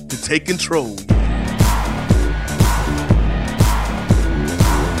learn to take control.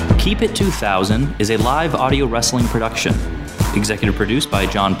 Keep It 2000 is a live audio wrestling production. Executive produced by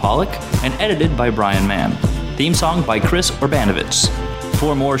John Pollock and edited by Brian Mann. Theme song by Chris Urbanovich.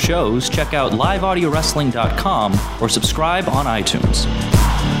 For more shows, check out liveaudiowrestling.com or subscribe on iTunes.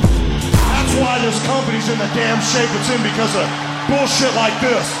 That's why this company's in the damn shape it's in, because of bullshit like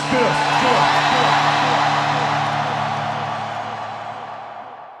this.